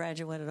 Also a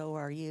graduate at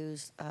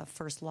ORU's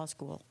first law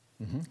school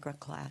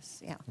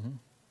class, yeah. Mm-hmm.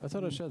 I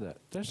thought I said that.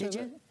 Did I say Did that?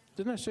 you?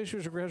 Didn't I say she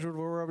was a graduate of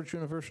Oral Roberts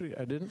University?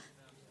 I didn't?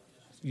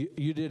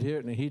 You did hear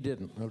it, and he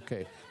didn't.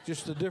 Okay.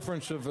 Just the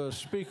difference of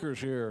speakers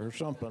here or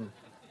something.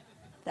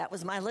 That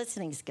was my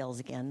listening skills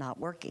again, not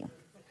working.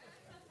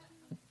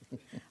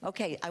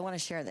 Okay, I want to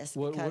share this.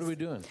 What because, are we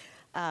doing?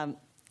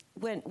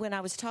 When I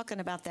was talking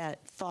about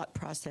that thought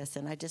process,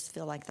 and I just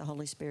feel like the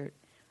Holy Spirit,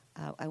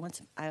 I'm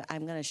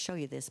going to show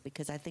you this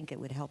because I think it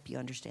would help you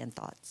understand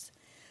thoughts.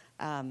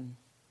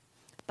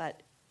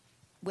 But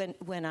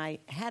when I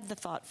had the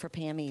thought for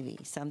Pam Evie,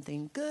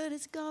 something good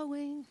is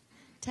going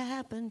to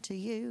happen to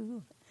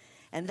you.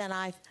 And then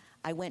I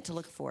went to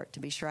look for it to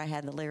be sure I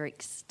had the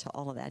lyrics to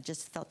all of that. I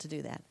just felt to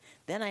do that.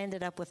 Then I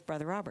ended up with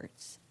Brother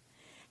Roberts.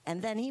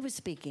 And then he was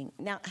speaking.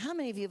 Now, how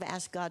many of you have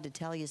asked God to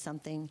tell you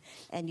something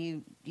and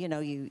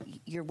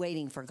you're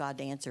waiting for God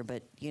to answer,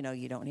 but you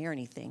don't hear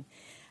anything?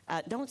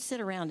 Don't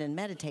sit around and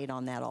meditate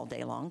on that all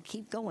day long.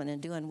 Keep going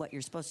and doing what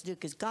you're supposed to do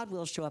because God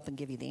will show up and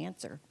give you the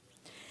answer.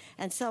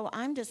 And so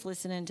I'm just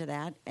listening to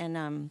that,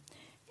 and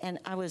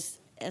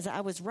as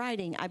I was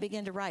writing, I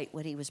began to write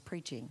what he was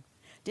preaching.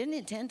 Didn't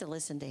intend to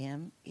listen to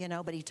him,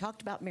 but he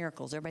talked about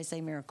miracles. Everybody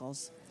say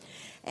miracles.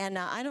 And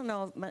I don't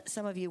know if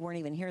some of you weren't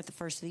even here at the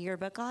first of the year,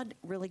 but God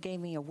really gave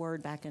me a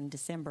word back in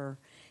December,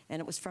 and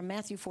it was from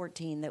Matthew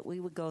 14 that we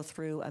would go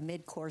through a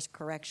mid-course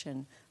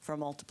correction for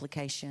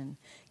multiplication.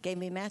 Gave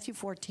me Matthew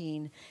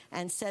 14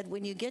 and said,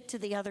 when you get to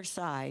the other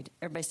side,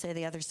 everybody say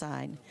the other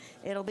side,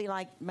 it'll be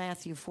like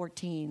Matthew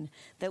 14,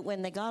 that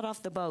when they got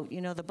off the boat, you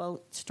know the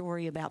boat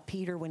story about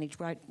Peter when he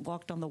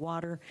walked on the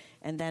water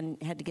and then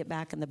had to get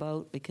back in the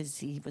boat because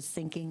he was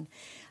sinking.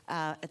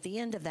 At the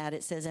end of that,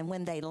 it says, and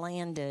when they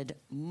landed,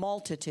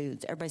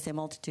 multitudes, everybody say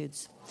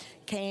multitudes,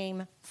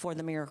 came for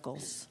the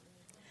miracles.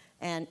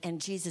 And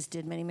Jesus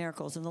did many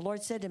miracles. And the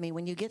Lord said to me,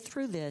 when you get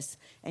through this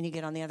and you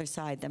get on the other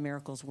side, the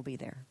miracles will be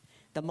there.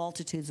 The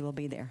multitudes will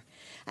be there.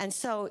 And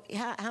so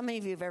how many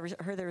of you have ever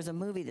heard there was a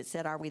movie that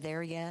said, Are We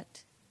There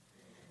Yet?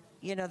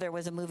 You know, there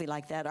was a movie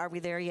like that, Are We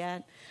There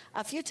Yet?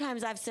 A few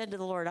times I've said to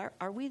the Lord,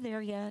 Are we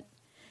there yet?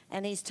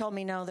 And he's told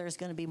me, no, there's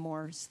going to be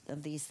more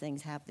of these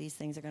things happen. These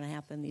things are going to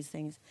happen, these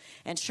things.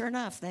 And sure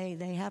enough, they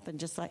happen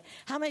just like.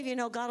 How many of you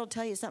know God will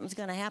tell you something's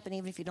going to happen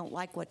even if you don't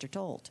like what you're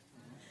told?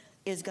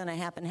 Is going to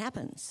happen,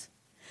 happens.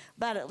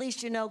 But at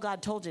least you know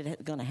God told you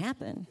it's going to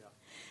happen. Yeah.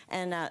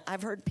 And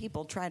I've heard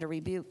people try to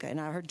rebuke, and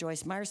I heard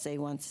Joyce Meyer say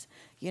once,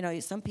 you know,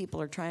 some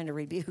people are trying to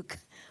rebuke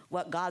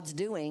what God's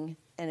doing,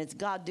 and it's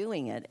God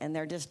doing it, and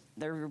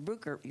their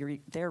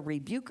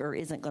rebuker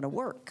isn't going to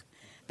work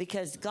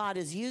because God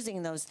is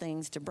using those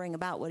things to bring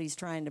about what he's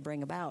trying to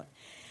bring about.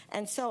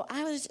 And so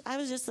I was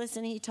just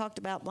listening. He talked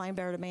about blind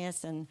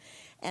Bartimaeus, and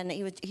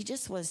he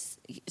just was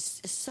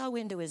so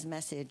into his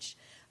message.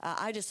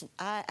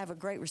 I have a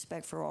great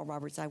respect for Oral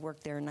Roberts. I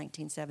worked there in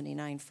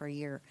 1979 for a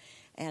year,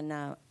 and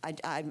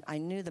I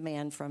knew the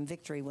man from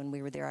Victory when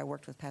we were there. I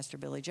worked with Pastor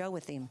Billy Joe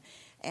with him,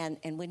 and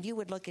when you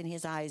would look in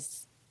his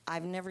eyes,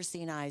 I've never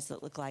seen eyes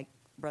that look like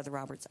Brother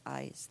Robert's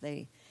eyes.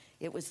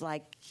 It was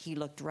like he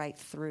looked right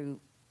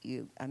through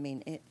you. I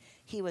mean,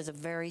 he was a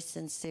very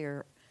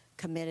sincere,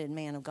 committed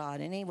man of God.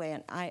 Anyway,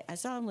 and I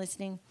saw him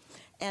listening,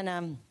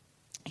 and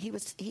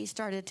he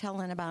started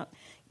telling about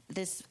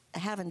this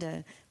having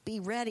to be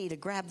ready to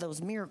grab those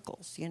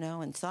miracles, you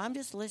know. And so I'm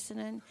just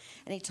listening,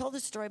 and he told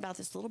this story about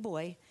this little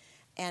boy,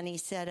 and he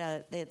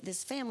said that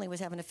this family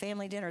was having a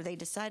family dinner. They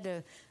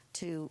decided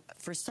to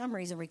for some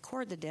reason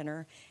record the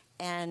dinner,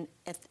 and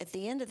at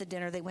the end of the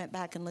dinner they went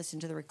back and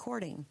listened to the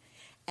recording.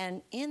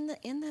 And in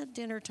the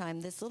dinner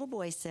time, this little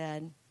boy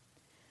said,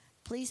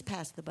 "Please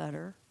pass the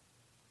butter."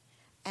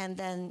 And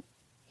then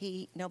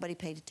nobody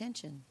paid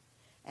attention.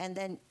 And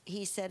then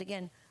he said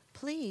again,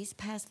 "Please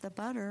pass the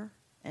butter,"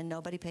 and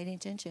nobody paid any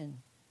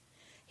attention.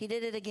 He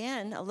did it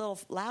again, a little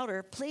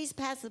louder, "Please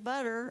pass the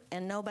butter,"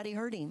 and nobody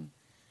heard him.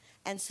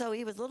 And so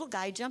he was a little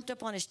guy, jumped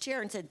up on his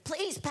chair and said,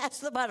 "Please pass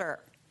the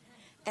butter."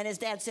 And his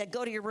dad said,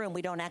 "Go to your room.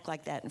 We don't act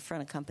like that in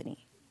front of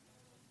company."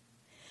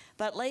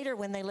 But later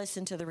when they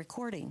listened to the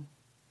recording,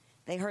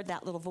 they heard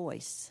that little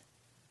voice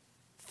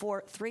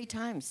 3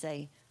 times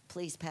say,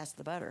 "Please pass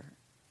the butter."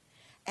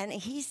 And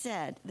he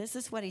said, this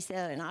is what he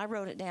said, and I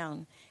wrote it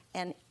down.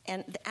 And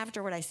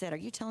afterward I said, "Are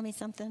you telling me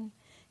something?"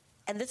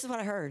 And this is what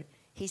I heard.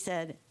 He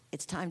said,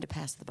 "It's time to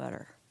pass the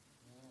butter."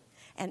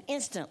 And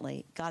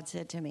instantly, God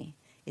said to me,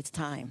 "It's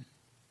time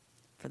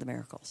for the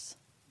miracles."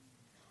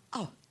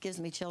 Oh, gives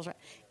me chills.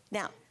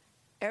 Now,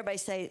 everybody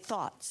say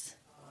thoughts.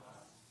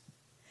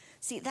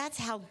 See, that's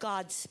how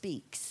God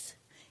speaks.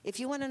 If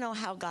you want to know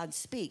how God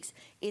speaks,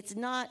 it's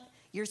not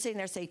you're sitting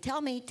there saying,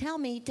 "Tell me, tell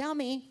me, tell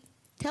me,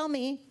 tell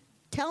me.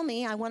 Tell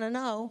me, I want to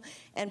know,"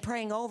 and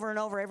praying over and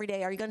over every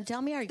day, "Are you going to tell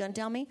me? Are you going to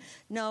tell me?"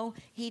 No,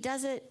 he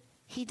does it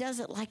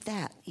like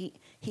that.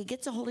 He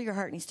gets a hold of your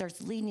heart and he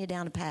starts leading you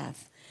down a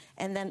path.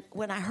 And then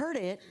when I heard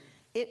it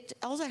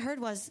all I heard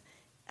was,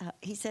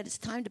 he said, "It's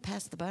time to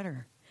pass the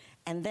butter."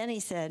 And then he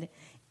said,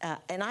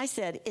 and I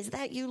said, "Is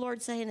that you,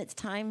 Lord, saying it's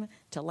time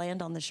to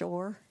land on the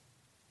shore?"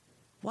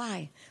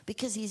 Why?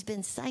 Because he's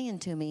been saying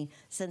to me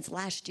since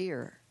last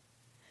year,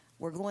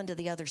 we're going to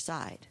the other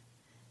side.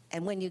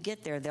 And when you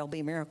get there, there'll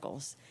be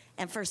miracles.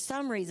 And for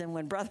some reason,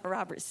 when Brother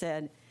Robert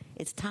said,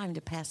 "It's time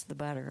to pass the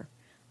butter,"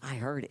 I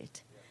heard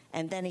it.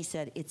 And then he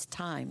said, "It's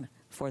time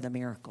for the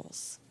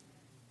miracles."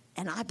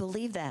 And I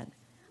believe that.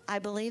 I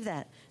believe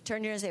that.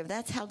 Turn your ears over.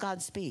 That's how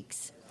God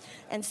speaks.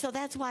 And so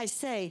that's why I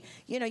say,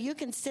 you know, you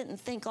can sit and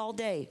think all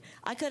day.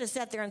 I could have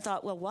sat there and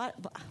thought, well,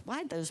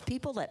 why those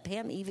people let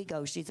Pam Evie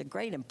go? She's a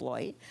great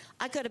employee.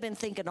 I could have been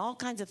thinking all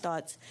kinds of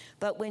thoughts.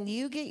 But when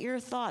you get your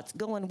thoughts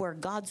going where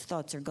God's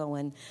thoughts are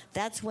going,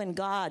 that's when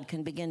God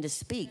can begin to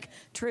speak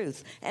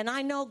truth. And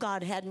I know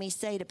God had me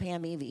say to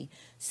Pam Evie,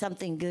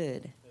 something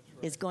good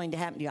is going to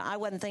happen to you. I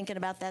wasn't thinking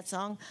about that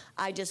song.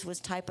 I just was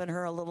typing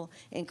her a little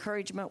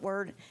encouragement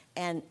word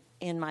and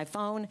in my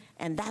phone,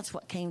 and that's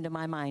what came to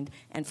my mind.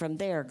 And from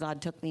there,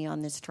 God took me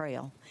on this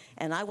trail.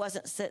 And I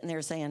wasn't sitting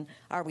there saying,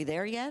 "Are we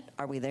there yet?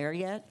 Are we there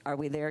yet? Are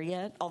we there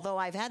yet?" Although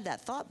I've had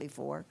that thought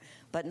before,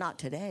 but not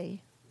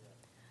today.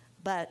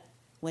 But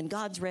when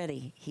God's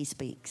ready, he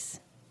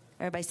speaks.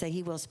 Everybody say,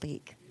 he will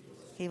speak.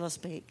 He will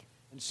speak.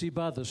 And see,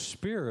 by the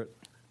Spirit,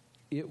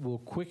 it will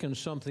quicken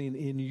something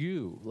in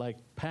you, like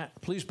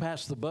please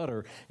pass the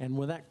butter. And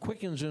when that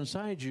quickens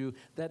inside you,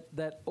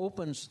 that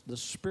opens the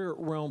spirit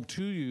realm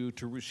to you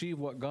to receive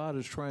what God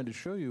is trying to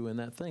show you in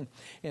that thing.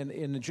 And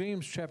in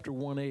James chapter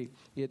 1:8,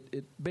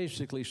 it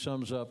basically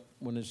sums up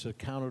when it's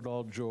count it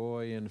all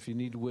joy, and if you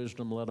need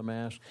wisdom, let him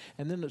ask.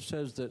 And then it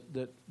says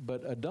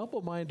but a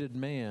double-minded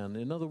man,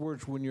 in other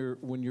words, when you're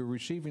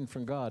receiving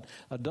from God,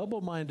 a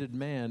double-minded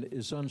man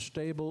is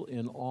unstable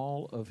in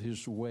all of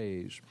his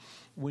ways.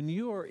 When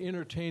you are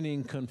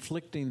entertaining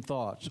conflicting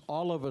thoughts,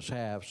 all of us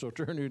have, so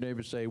turn to your neighbor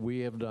and say, we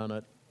have done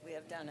it. We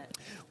have done it.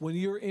 When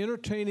you're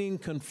entertaining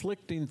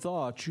conflicting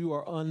thoughts, you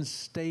are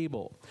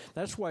unstable.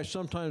 That's why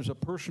sometimes a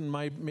person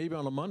might, maybe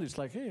on a Monday, it's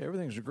like, hey,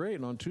 everything's great.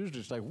 And on Tuesday,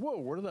 it's like, whoa,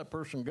 where did that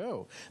person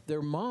go?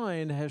 Their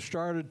mind has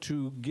started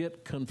to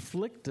get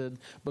conflicted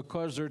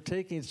because they're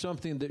taking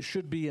something that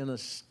should be an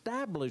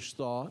established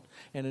thought,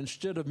 and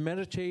instead of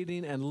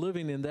meditating and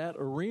living in that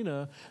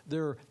arena,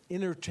 they're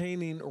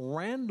entertaining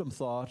random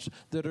thoughts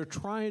that are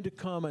trying to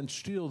come and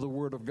steal the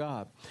Word of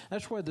God.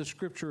 That's why the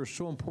Scripture is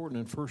so important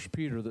in 1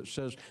 Peter that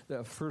says,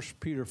 that 1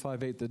 Peter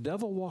 5:8, the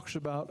devil walks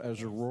about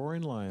as a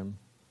roaring lion,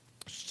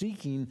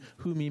 seeking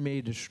whom he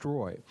may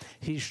destroy.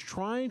 He's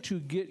trying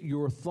to get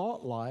your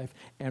thought life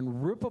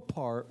and rip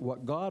apart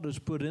what God has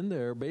put in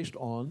there based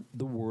on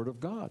the Word of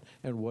God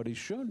and what He's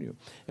shown you.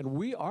 And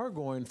we are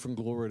going from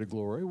glory to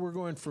glory. We're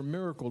going from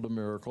miracle to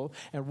miracle.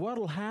 And what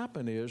will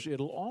happen is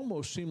it'll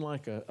almost seem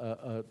like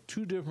a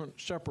two different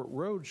separate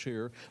roads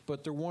here,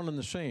 but they're one and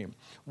the same.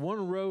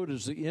 One road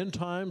is the end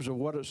times of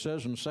what it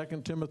says in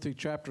 2 Timothy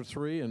chapter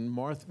 3 and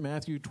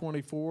Matthew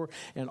 24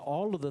 and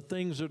all of the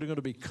things that are going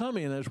to be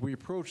coming as we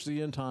approach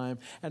the end time.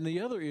 And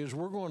the other is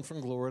we're going from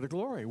glory to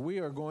glory. We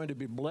are going to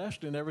be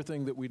blessed in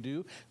everything that we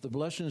do. The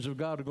blessings of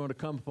God are going to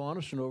come upon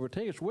us and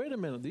overtake us. Wait a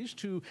minute, these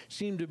two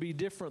seem to be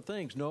different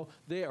things. No,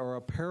 they are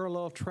a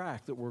parallel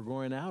track that we're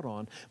going out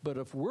on. But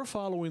if we're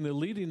following the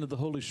leading of the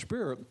Holy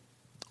Spirit,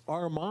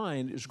 our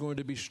mind is going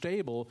to be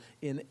stable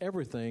in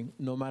everything,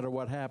 no matter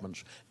what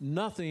happens.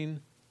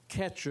 Nothing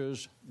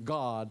catches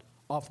God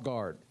off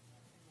guard.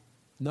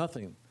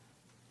 Nothing.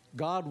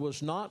 God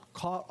was not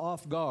caught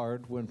off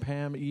guard when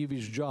Pam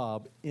Evie's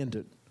job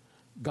ended.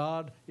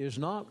 God is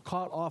not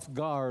caught off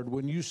guard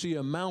when you see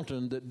a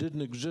mountain that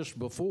didn't exist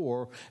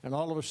before, and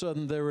all of a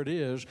sudden there it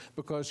is,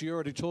 because He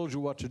already told you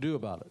what to do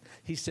about it.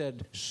 He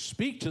said,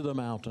 speak to the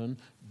mountain,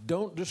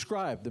 don't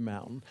describe the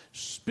mountain.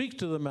 Speak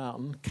to the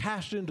mountain,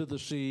 cast into the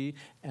sea,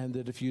 and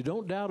that if you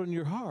don't doubt in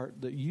your heart,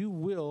 that you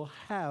will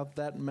have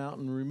that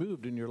mountain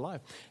removed in your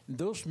life. And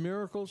those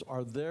miracles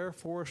are there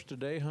for us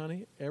today,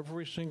 honey,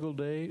 every single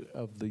day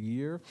of the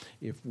year,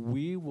 if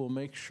we will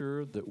make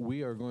sure that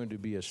we are going to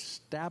be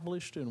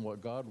established in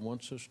what God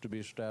wants us to be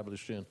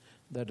established in.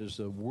 That is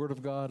the Word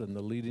of God and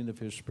the leading of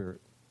His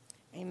Spirit.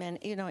 Amen.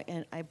 You know,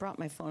 and I brought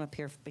my phone up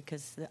here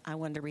because I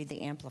wanted to read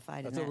the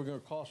Amplified. I thought we were going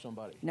to call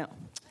somebody. No.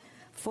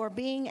 For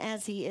being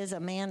as he is a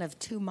man of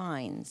two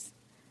minds.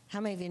 How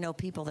many of you know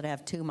people that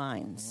have two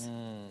minds?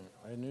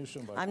 I knew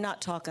somebody. I'm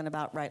not talking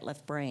about right,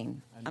 left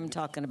brain. I'm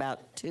talking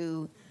about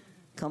two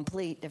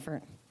complete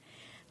different.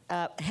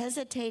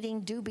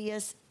 Hesitating,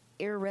 dubious,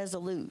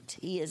 irresolute.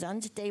 He is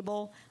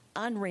unstable,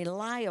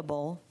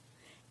 unreliable,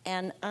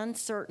 and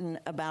uncertain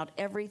about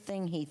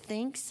everything he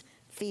thinks,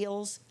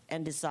 feels,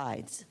 and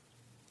decides.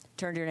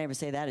 Turn to your neighbor and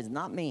say, that is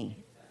not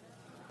me.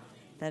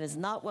 That is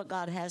not what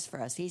God has for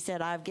us. He said,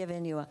 I've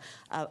given you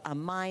a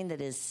mind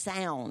that is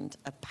sound,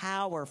 a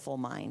powerful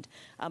mind,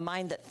 a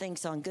mind that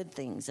thinks on good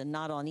things and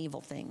not on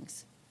evil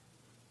things.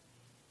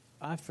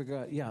 I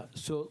forgot. Yeah,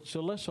 so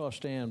let's all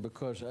stand,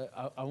 because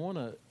I want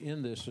to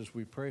end this as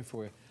we pray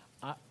for you.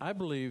 I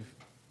believe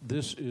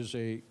this is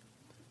a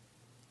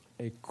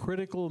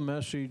critical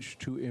message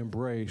to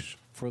embrace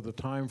for the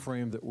time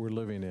frame that we're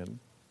living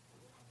in.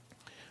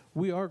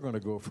 We are going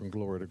to go from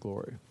glory to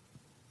glory.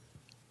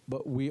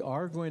 But we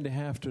are going to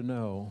have to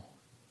know,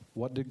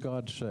 what did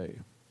God say?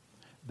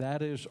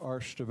 That is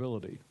our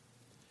stability.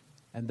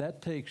 And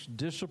that takes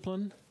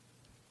discipline,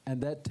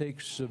 and that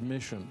takes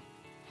submission.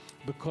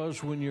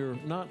 Because when you're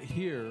not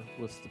here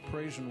with the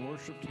praise and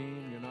worship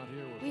team, you're not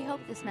here with... We hope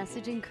this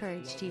message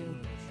encouraged you.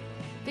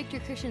 Victory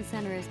Christian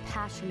Center is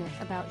passionate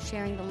about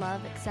sharing the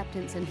love,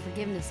 acceptance, and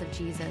forgiveness of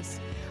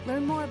Jesus.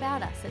 Learn more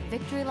about us at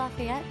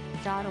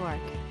victorylafayette.org.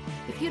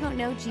 If you don't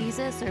know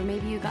Jesus, or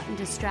maybe you've gotten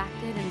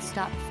distracted and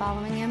stopped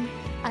following Him,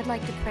 I'd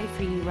like to pray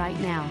for you right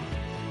now.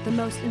 The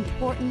most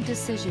important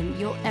decision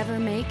you'll ever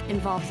make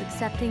involves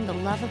accepting the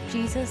love of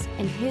Jesus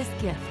and His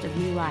gift of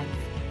new life.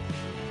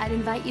 I'd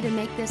invite you to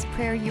make this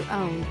prayer your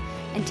own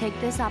and take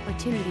this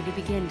opportunity to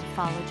begin to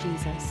follow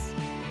Jesus.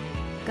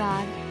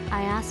 God,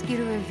 I ask you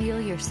to reveal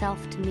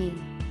yourself to me.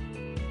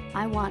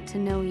 I want to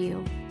know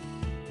you.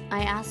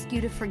 I ask you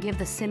to forgive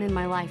the sin in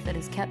my life that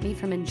has kept me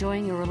from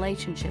enjoying a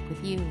relationship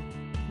with you.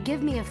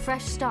 Give me a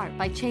fresh start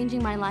by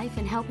changing my life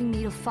and helping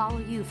me to follow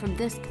you from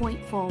this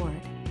point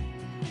forward.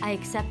 I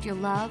accept your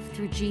love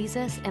through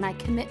Jesus, and I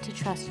commit to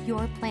trust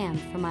your plan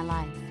for my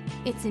life.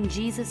 It's in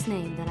Jesus'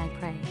 name that I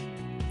pray.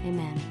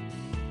 Amen.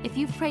 If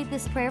you've prayed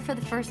this prayer for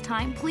the first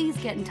time, please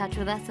get in touch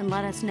with us and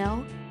let us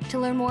know. To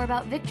learn more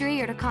about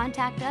Victory or to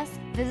contact us,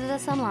 visit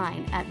us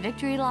online at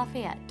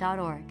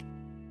victorylafayette.org.